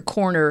in your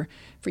corner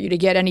for you to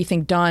get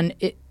anything done,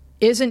 it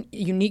isn't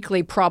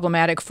uniquely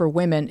problematic for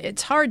women.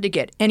 It's hard to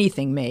get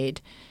anything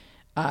made,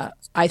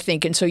 I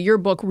think. And so your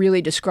book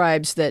really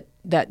describes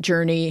that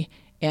journey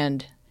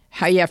and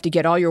how you have to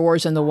get all your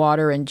oars in the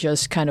water and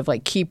just kind of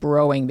like keep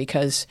rowing,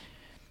 because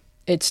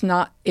it's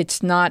not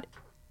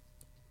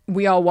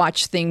we all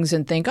watch things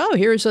and think, oh,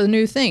 here's a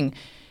new thing.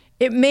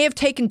 It may have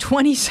taken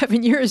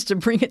 27 years to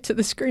bring it to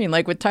the screen,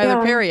 like with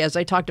Tyler Perry, as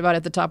I talked about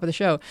at the top of the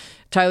show.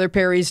 Tyler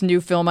Perry's new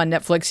film on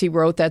Netflix, he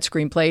wrote that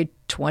screenplay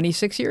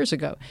 26 years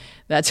ago.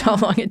 That's how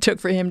long it took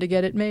for him to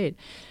get it made.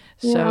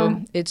 So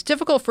it's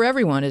difficult for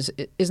everyone,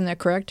 isn't that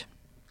correct?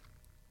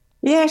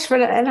 Yes,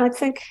 and I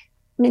think,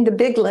 I mean, the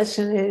big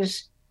lesson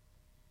is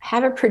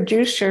have a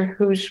producer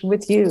who's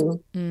with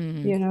you,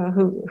 you know,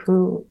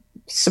 who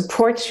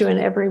supports you in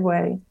every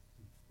way,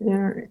 you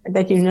know,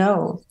 that you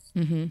know.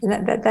 Mm-hmm.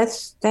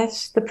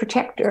 That's the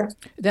protector.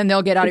 Then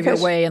they'll get out of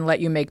your way and let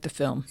you make the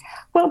film.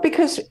 Well,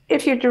 because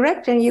if you're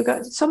directing, you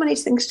got so many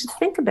things to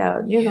think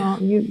about. You know,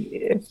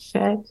 you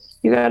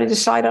got to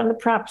decide on the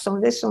props, on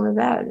this, on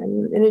that,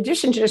 and in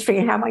addition to just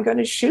figuring how am I going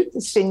to shoot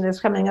the scene that's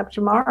coming up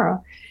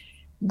tomorrow.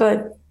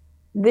 But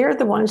they're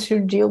the ones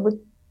who deal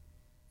with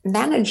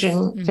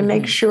managing to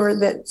make sure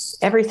that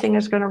everything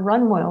is going to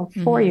run well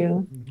for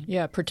you.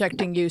 Yeah,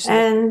 protecting you so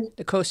and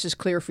the coast is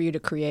clear for you to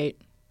create.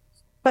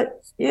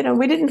 But, you know,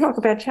 we didn't talk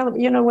about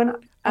television. You know, when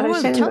I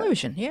was saying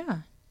television,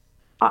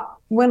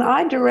 when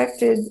I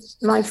directed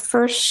my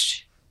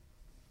first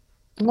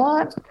Law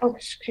and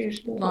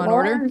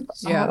Order?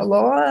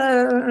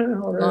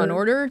 Law and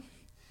Order.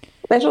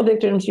 Special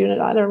Victims Unit.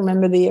 I don't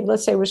remember the year.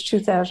 Let's say it was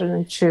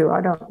 2002. I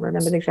don't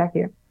remember the exact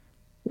year.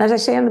 As I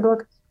say in the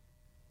book,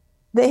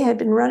 they had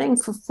been running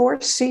for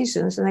 4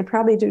 seasons, and they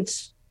probably do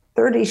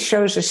 30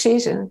 shows a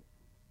season.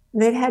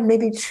 And they'd had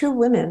maybe 2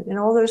 women in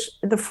all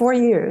the 4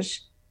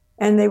 years,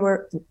 and they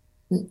were,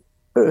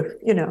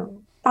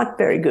 not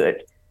very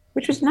good,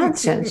 which was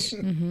nonsense.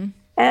 Mm-hmm.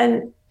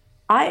 And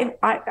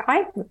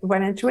I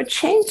went into a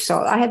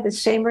chainsaw. I had the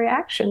same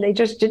reaction. They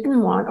just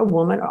didn't want a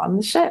woman on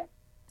the set.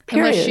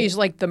 Period. Unless she's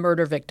like the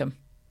murder victim.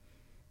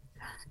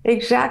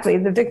 Exactly,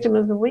 the victim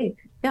of the week.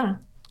 Yeah.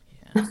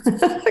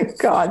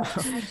 God.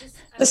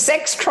 The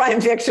sex crime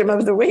victim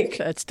of the week.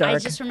 That's dark. I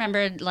just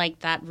remembered like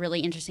that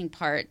really interesting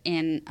part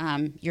in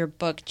your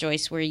book,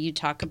 Joyce, where you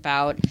talk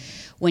about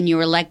when you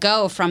were let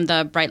go from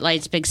the Bright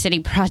Lights Big City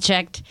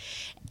project,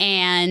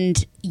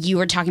 and you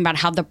were talking about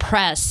how the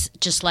press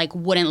just like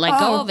wouldn't let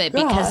go of it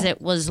because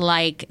it was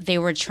like they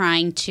were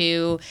trying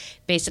to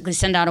basically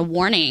send out a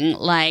warning,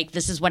 like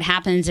this is what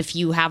happens if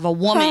you have a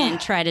woman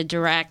try to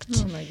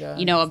direct,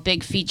 a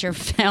big feature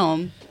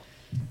film.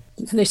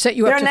 And they set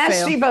you up to fail. They're a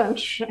nasty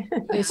bunch.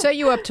 They set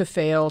you up to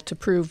fail to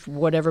prove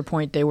whatever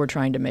point they were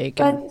trying to make.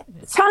 But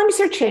times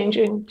are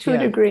changing to a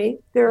degree.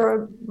 There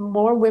are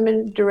more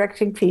women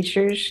directing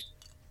features.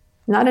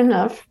 Not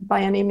enough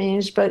by any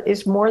means, but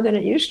it's more than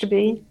it used to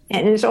be.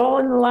 And it's all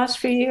in the last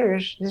few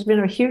years. There's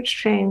been a huge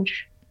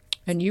change.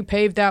 And you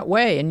paved that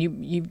way, and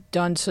you've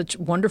done such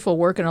wonderful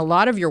work, and a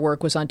lot of your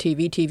work was on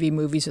TV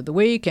Movies of the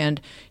Week, and,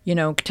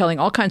 telling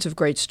all kinds of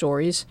great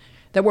stories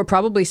that were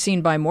probably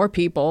seen by more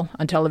people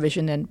on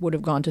television than would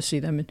have gone to see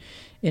them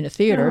in a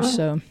theater.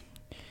 So,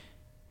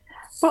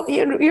 well,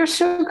 you're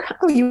so.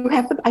 You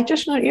have. I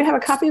just know you have a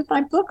copy of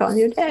my book on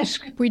your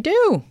desk. We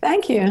do.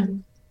 Thank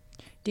you.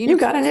 You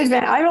got an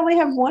advantage. I only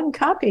have 1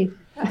 copy.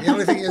 The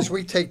only thing is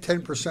we take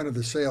 10% of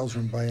the sales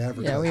from by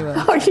advertising. Yeah, we will.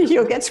 Oh,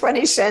 you'll get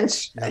 20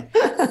 cents. Yeah.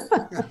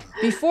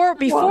 Before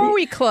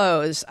we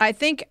close, I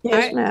think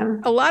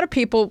a lot of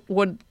people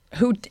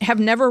who have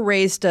never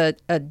raised a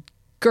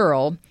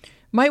girl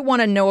might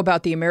want to know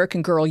about the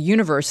American Girl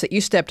universe that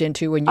you stepped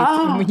into when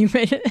you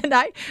made it, and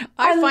I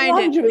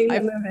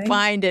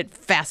find it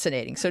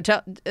fascinating. So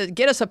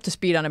get us up to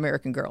speed on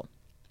American Girl.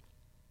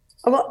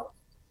 Well,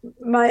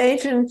 my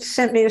agent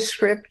sent me a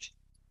script,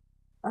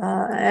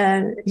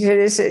 and he said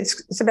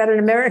it's about an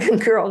American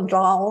Girl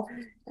doll,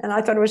 and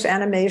I thought it was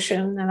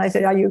animation, and I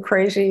said, "Are you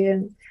crazy?"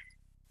 And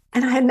I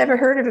had never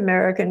heard of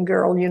American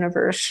Girl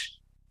universe.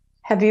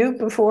 Have you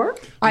before?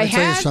 I'll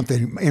tell you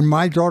something. In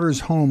my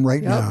daughter's home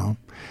right now,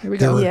 there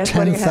are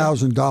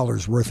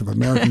 $10,000 worth of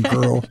American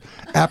Girl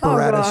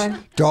apparatus,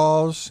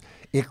 dolls,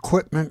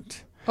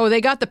 equipment. Oh,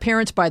 they got the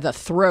parents by the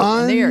throat.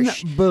 And they are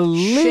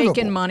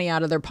shaking money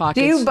out of their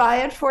pockets. Do you buy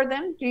it for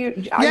them?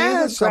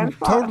 Yes, I'm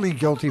totally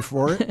guilty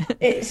for it.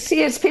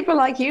 It's people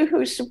like you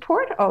who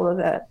support all of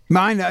that.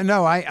 I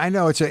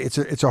know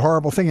it's a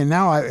horrible thing, and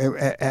now I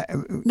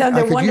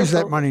could use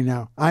that money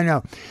now. I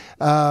know.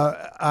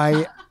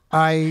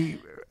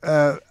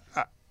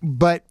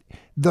 But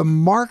the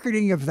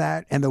marketing of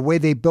that and the way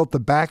they built the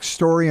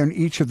backstory on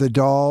each of the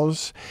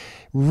dolls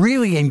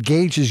really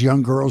engages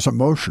young girls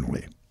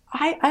emotionally.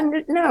 I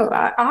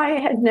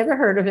had never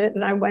heard of it,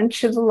 and I went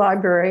to the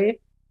library.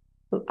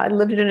 I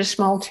lived in a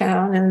small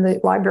town, and the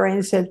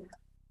librarian said,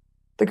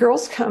 the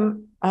girls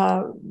come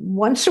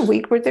once a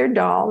week with their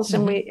dolls,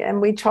 mm-hmm. and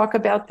we talk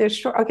about their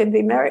story.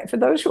 Okay, for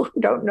those who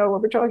don't know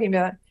what we're talking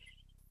about,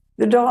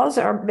 the dolls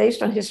are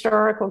based on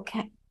historical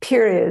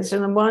periods,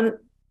 and the one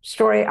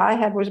story I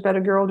had was about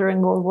a girl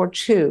during World War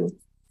II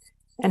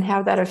and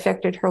how that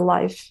affected her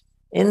life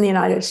in the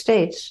United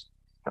States.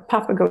 Her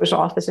papa goes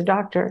off as a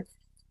doctor.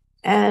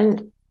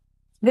 And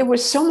there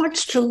was so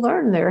much to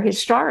learn there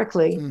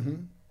historically. Mm-hmm.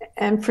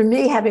 And for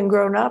me, having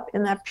grown up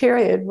in that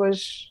period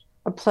was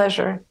a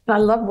pleasure. And I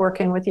love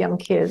working with young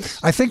kids.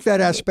 I think that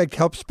aspect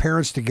helps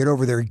parents to get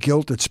over their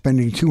guilt at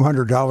spending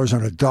 $200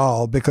 on a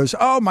doll because,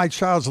 my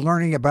child's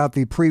learning about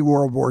the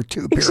pre-World War II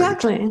period.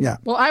 Exactly. Yeah.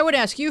 Well, I would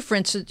ask you, for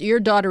instance, your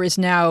daughter is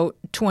now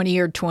 20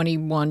 or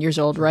 21 years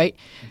old, right?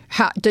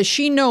 Does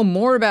she know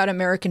more about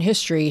American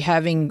history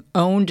having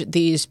owned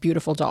these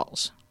beautiful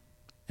dolls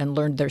and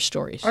learned their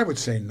stories? I would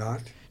say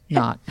not.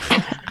 Not.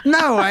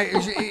 No,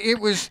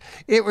 it was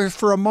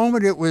for a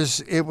moment. It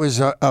was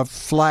a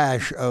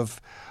flash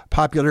of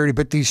popularity,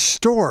 but these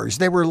stores,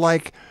 they were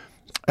like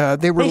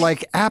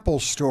Apple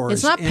stores.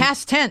 It's not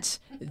past tense.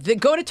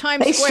 Go to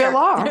Times They Square. Still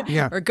are.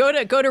 Yeah. Or go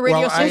to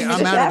Radio City.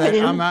 I'm out of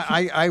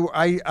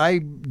that. I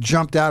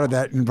jumped out of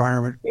that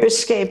environment. You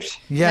escaped.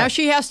 Yeah. Now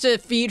she has to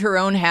feed her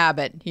own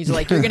habit. He's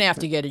like, you're going to have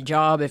to get a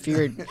job if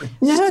you're.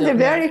 No, they're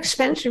very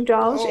expensive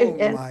dolls. Oh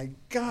my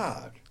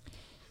God.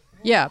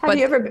 Yeah, but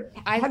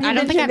I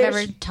don't think I've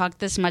ever talked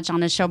this much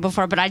on the show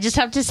before, but I just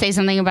have to say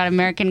something about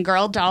American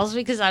Girl dolls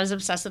because I was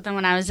obsessed with them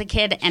when I was a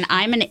kid. And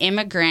I'm an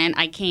immigrant.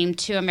 I came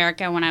to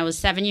America when I was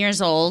 7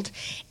 years old,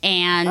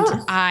 and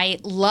I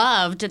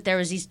loved that there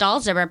was these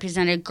dolls that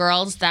represented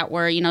girls that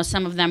were,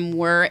 some of them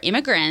were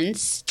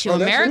immigrants to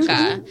America.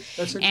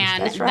 That's interesting.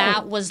 And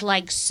that was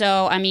like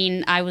so. I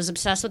mean, I was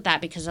obsessed with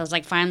that because I was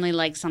like, finally,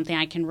 like something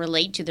I can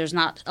relate to. There's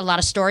not a lot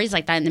of stories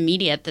like that in the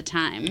media at the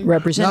time.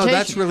 Representation. No,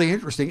 that's really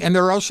interesting. And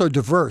there are also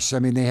diverse. I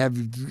mean, they have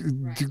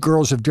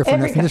girls of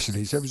different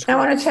ethnicities. It was I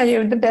want to tell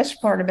you the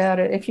best part about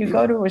it. If you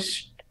go to an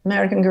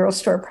American Girl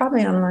store,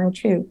 probably online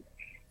too,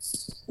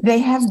 they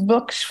have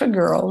books for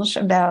girls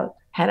about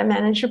how to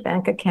manage your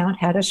bank account,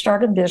 how to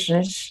start a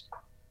business,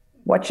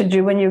 what to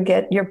do when you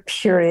get your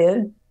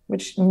period,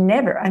 which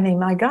never, I mean,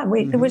 my God,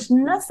 there was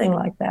nothing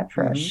like that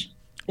for us.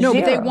 No,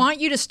 but they Zero. want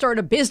you to start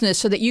a business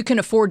so that you can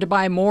afford to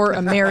buy more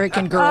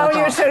American Girl. Oh,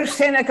 you're so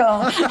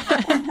cynical.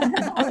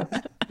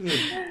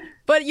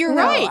 But you're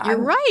No, right.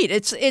 You're right.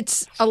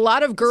 It's a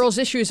lot of girls'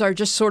 issues are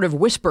just sort of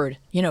whispered.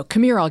 You know,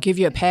 come here, I'll give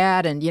you a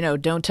pad, and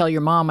don't tell your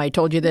mom I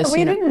told you this.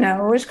 We didn't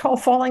know. It was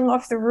called falling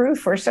off the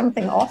roof or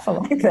something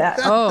awful like that.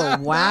 Oh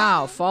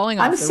wow, falling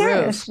off I'm the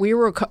serious.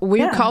 roof.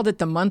 We called it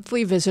the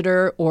monthly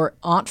visitor or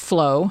Aunt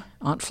Flo.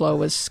 Aunt Flo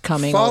was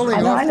coming. falling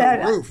I know, off I the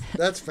know. roof.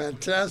 That's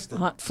fantastic.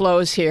 Aunt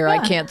Flo's here.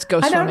 I can't go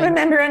I swimming. don't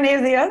remember any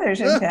of the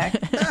others, in fact.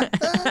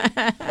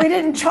 We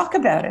didn't talk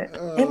about it.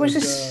 It was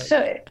just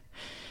so.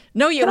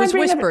 No, it Can I was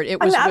bring up- whispered.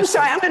 It was I'm whispered.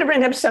 sorry. I'm going to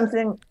bring up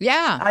something.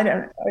 Yeah. I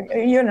don't.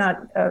 You're not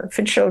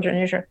for children,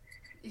 is you?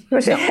 There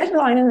was a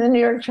headline in the New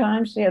York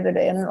Times the other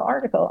day in an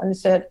article, and it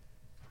said,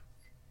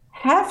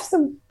 "Half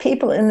the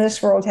people in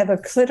this world have a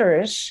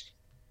clitoris,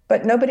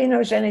 but nobody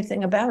knows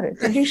anything about it."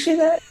 Did you see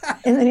that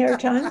in the New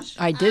York Times?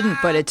 I didn't,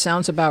 but it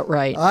sounds about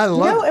right. I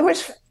love No, it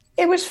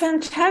was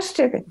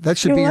fantastic. That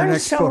should you be your learn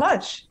next so book.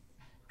 much.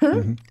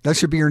 That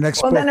should be your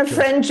next Well, book. then a Joyce.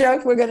 friend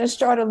joked we're going to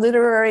start a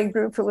literary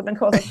group for women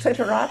called the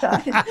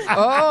Clitorati.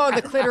 Oh,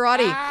 the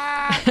clitorati.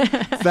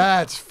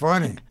 That's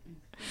funny.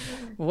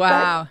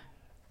 Wow.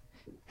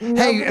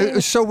 Hey,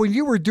 so when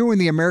you were doing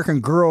the American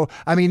Girl,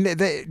 I mean,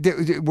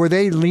 were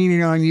they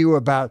leaning on you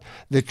about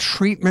the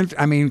treatment?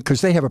 I mean,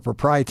 because they have a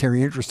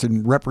proprietary interest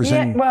in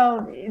representing. Yeah,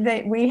 well,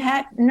 we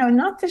had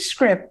not the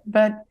script,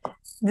 but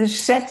the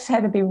sets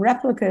had to be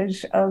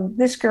replicas of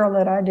this girl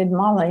that I did,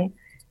 Molly.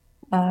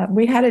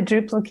 We had to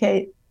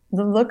duplicate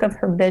the look of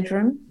her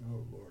bedroom.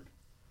 Oh, Lord.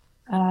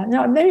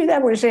 No, maybe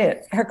that was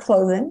it, her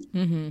clothing.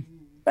 Mm-hmm.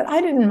 But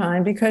I didn't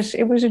mind because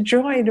it was a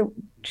joy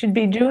to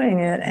be doing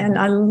it. And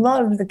I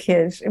loved the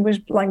kids. It was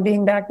like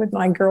being back with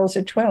my girls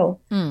at 12.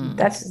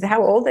 That's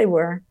how old they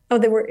were. Oh,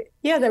 they were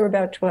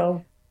about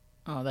 12.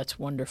 Oh, that's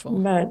wonderful.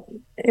 But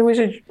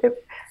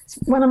it's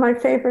one of my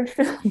favorite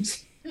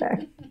films.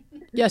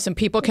 Yes, and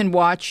people can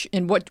watch.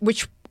 And what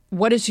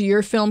is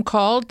your film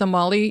called? The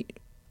Molly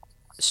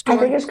story?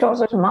 I think it's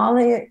called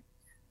Molly,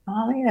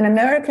 an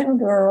American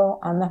Girl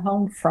on the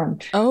Home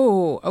Front.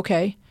 Oh,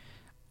 okay.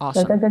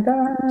 Awesome. Da, da,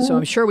 da, da. So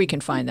I'm sure we can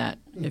find that.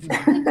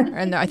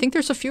 And I think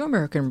there's a few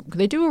American.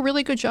 They do a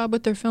really good job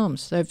with their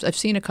films. I've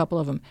seen a couple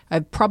of them. I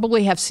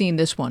probably have seen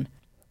this one.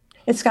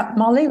 It's got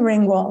Molly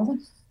Ringwald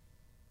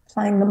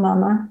playing the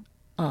mama.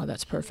 Oh,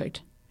 that's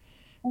perfect.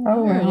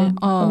 Oh, well.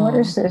 Oh. What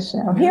is this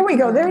now? Here we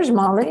go. There's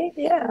Molly.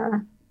 Yeah.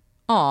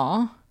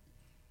 Aw.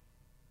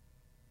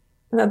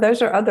 No,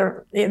 those are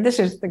other. This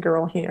is the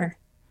girl here.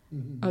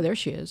 Oh, there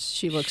she is.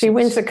 She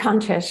wins the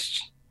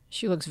contest.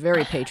 She looks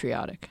very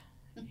patriotic.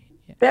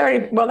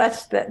 Very well.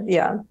 That's that.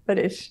 Yeah, but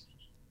it's.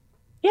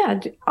 Yeah,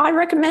 I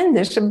recommend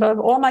this above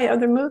all my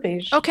other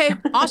movies. Okay,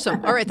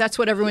 awesome. All right, that's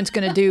what everyone's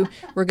going to do.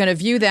 We're going to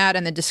view that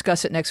and then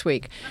discuss it next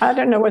week. I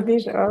don't know what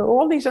these are.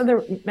 All these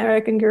other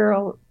American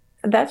Girl.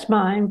 That's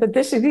mine, but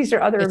these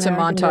are other. It's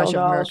American a montage Girl of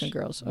dolls. American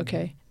Girls.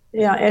 Okay.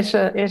 Yeah, it's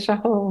a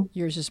whole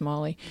Yours is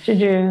Molly. to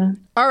do.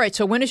 All right.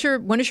 So when does your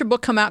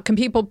book come out? Can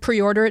people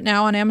pre-order it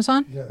now on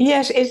Amazon? Yeah.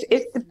 Yes,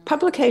 the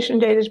publication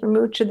date has been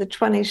moved to the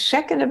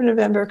 22nd of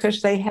November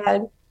because they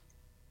had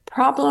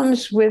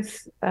problems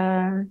with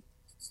the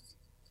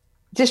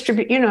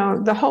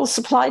whole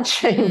supply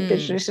chain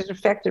business has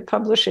affected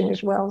publishing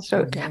as well.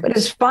 So, but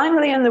it's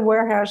finally in the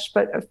warehouse,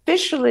 but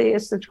officially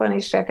it's the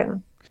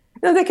 22nd.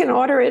 Now they can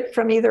order it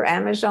from either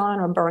Amazon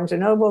or Barnes &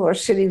 Noble or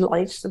City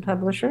Lights, the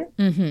publisher.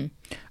 Mm-hmm.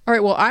 All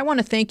right. Well, I want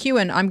to thank you,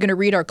 and I'm going to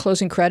read our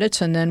closing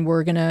credits, and then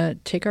we're going to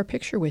take our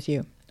picture with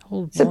you.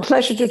 It's a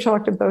pleasure to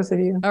talk to both of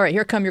you. All right,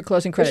 here come your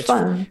closing credits.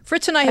 Fun.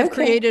 Fritz and I have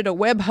created a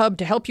web hub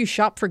to help you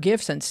shop for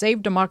gifts and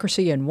save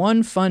democracy in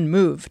one fun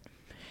move.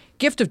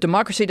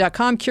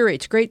 giftofdemocracy.com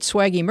curates great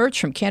swaggy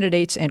merch from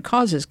candidates and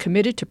causes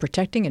committed to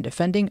protecting and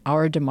defending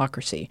our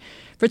democracy.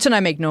 Fritz and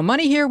I make no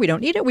money here. We don't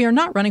need it. We are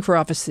not running for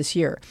office this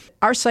year.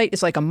 Our site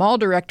is like a mall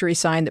directory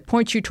sign that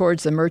points you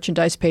towards the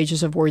merchandise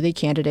pages of worthy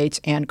candidates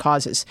and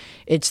causes.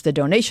 It's the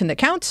donation that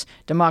counts.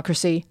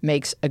 Democracy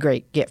makes a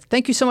great gift.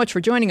 Thank you so much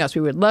for joining us.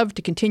 We would love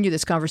to continue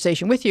this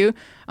conversation with you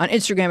on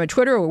Instagram and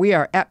Twitter, where we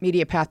are at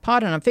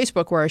MediaPathPod, and on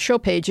Facebook, where our show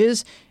page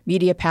is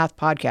MediaPath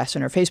Podcast,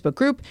 and our Facebook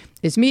group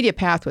is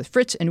MediaPath with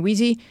Fritz and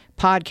Wheezy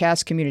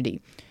Podcast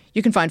Community.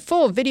 You can find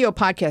full video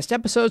podcast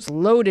episodes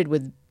loaded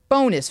with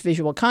bonus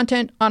visual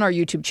content on our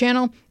YouTube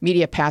channel,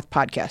 MediaPath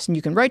Podcast. And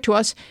you can write to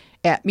us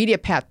at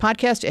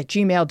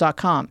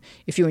MediaPathPodcast@gmail.com.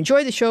 If you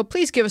enjoy the show,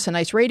 please give us a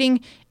nice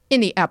rating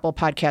in the Apple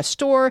Podcast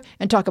Store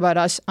and talk about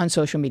us on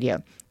social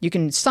media. You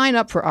can sign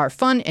up for our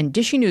fun and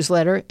dishy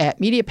newsletter at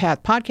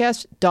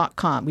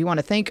MediaPathPodcast.com. We want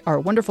to thank our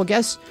wonderful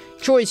guests,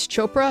 Joyce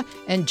Chopra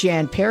and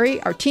Jan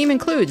Perry. Our team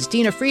includes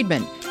Dina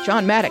Friedman,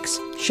 John Maddox,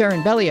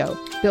 Sharon Bellio,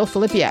 Bill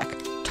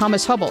Filipiak,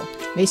 Thomas Hubble,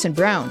 Mason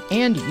Brown,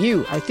 and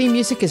you. Our theme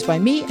music is by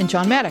me and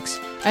John Maddox.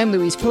 I'm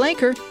Louise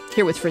Palanker,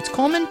 here with Fritz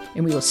Coleman,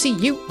 and we will see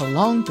you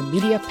along the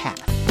media path.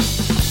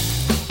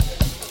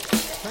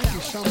 Thank you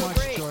so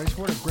much, Joyce.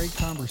 What a great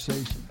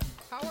conversation.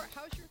 How's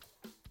your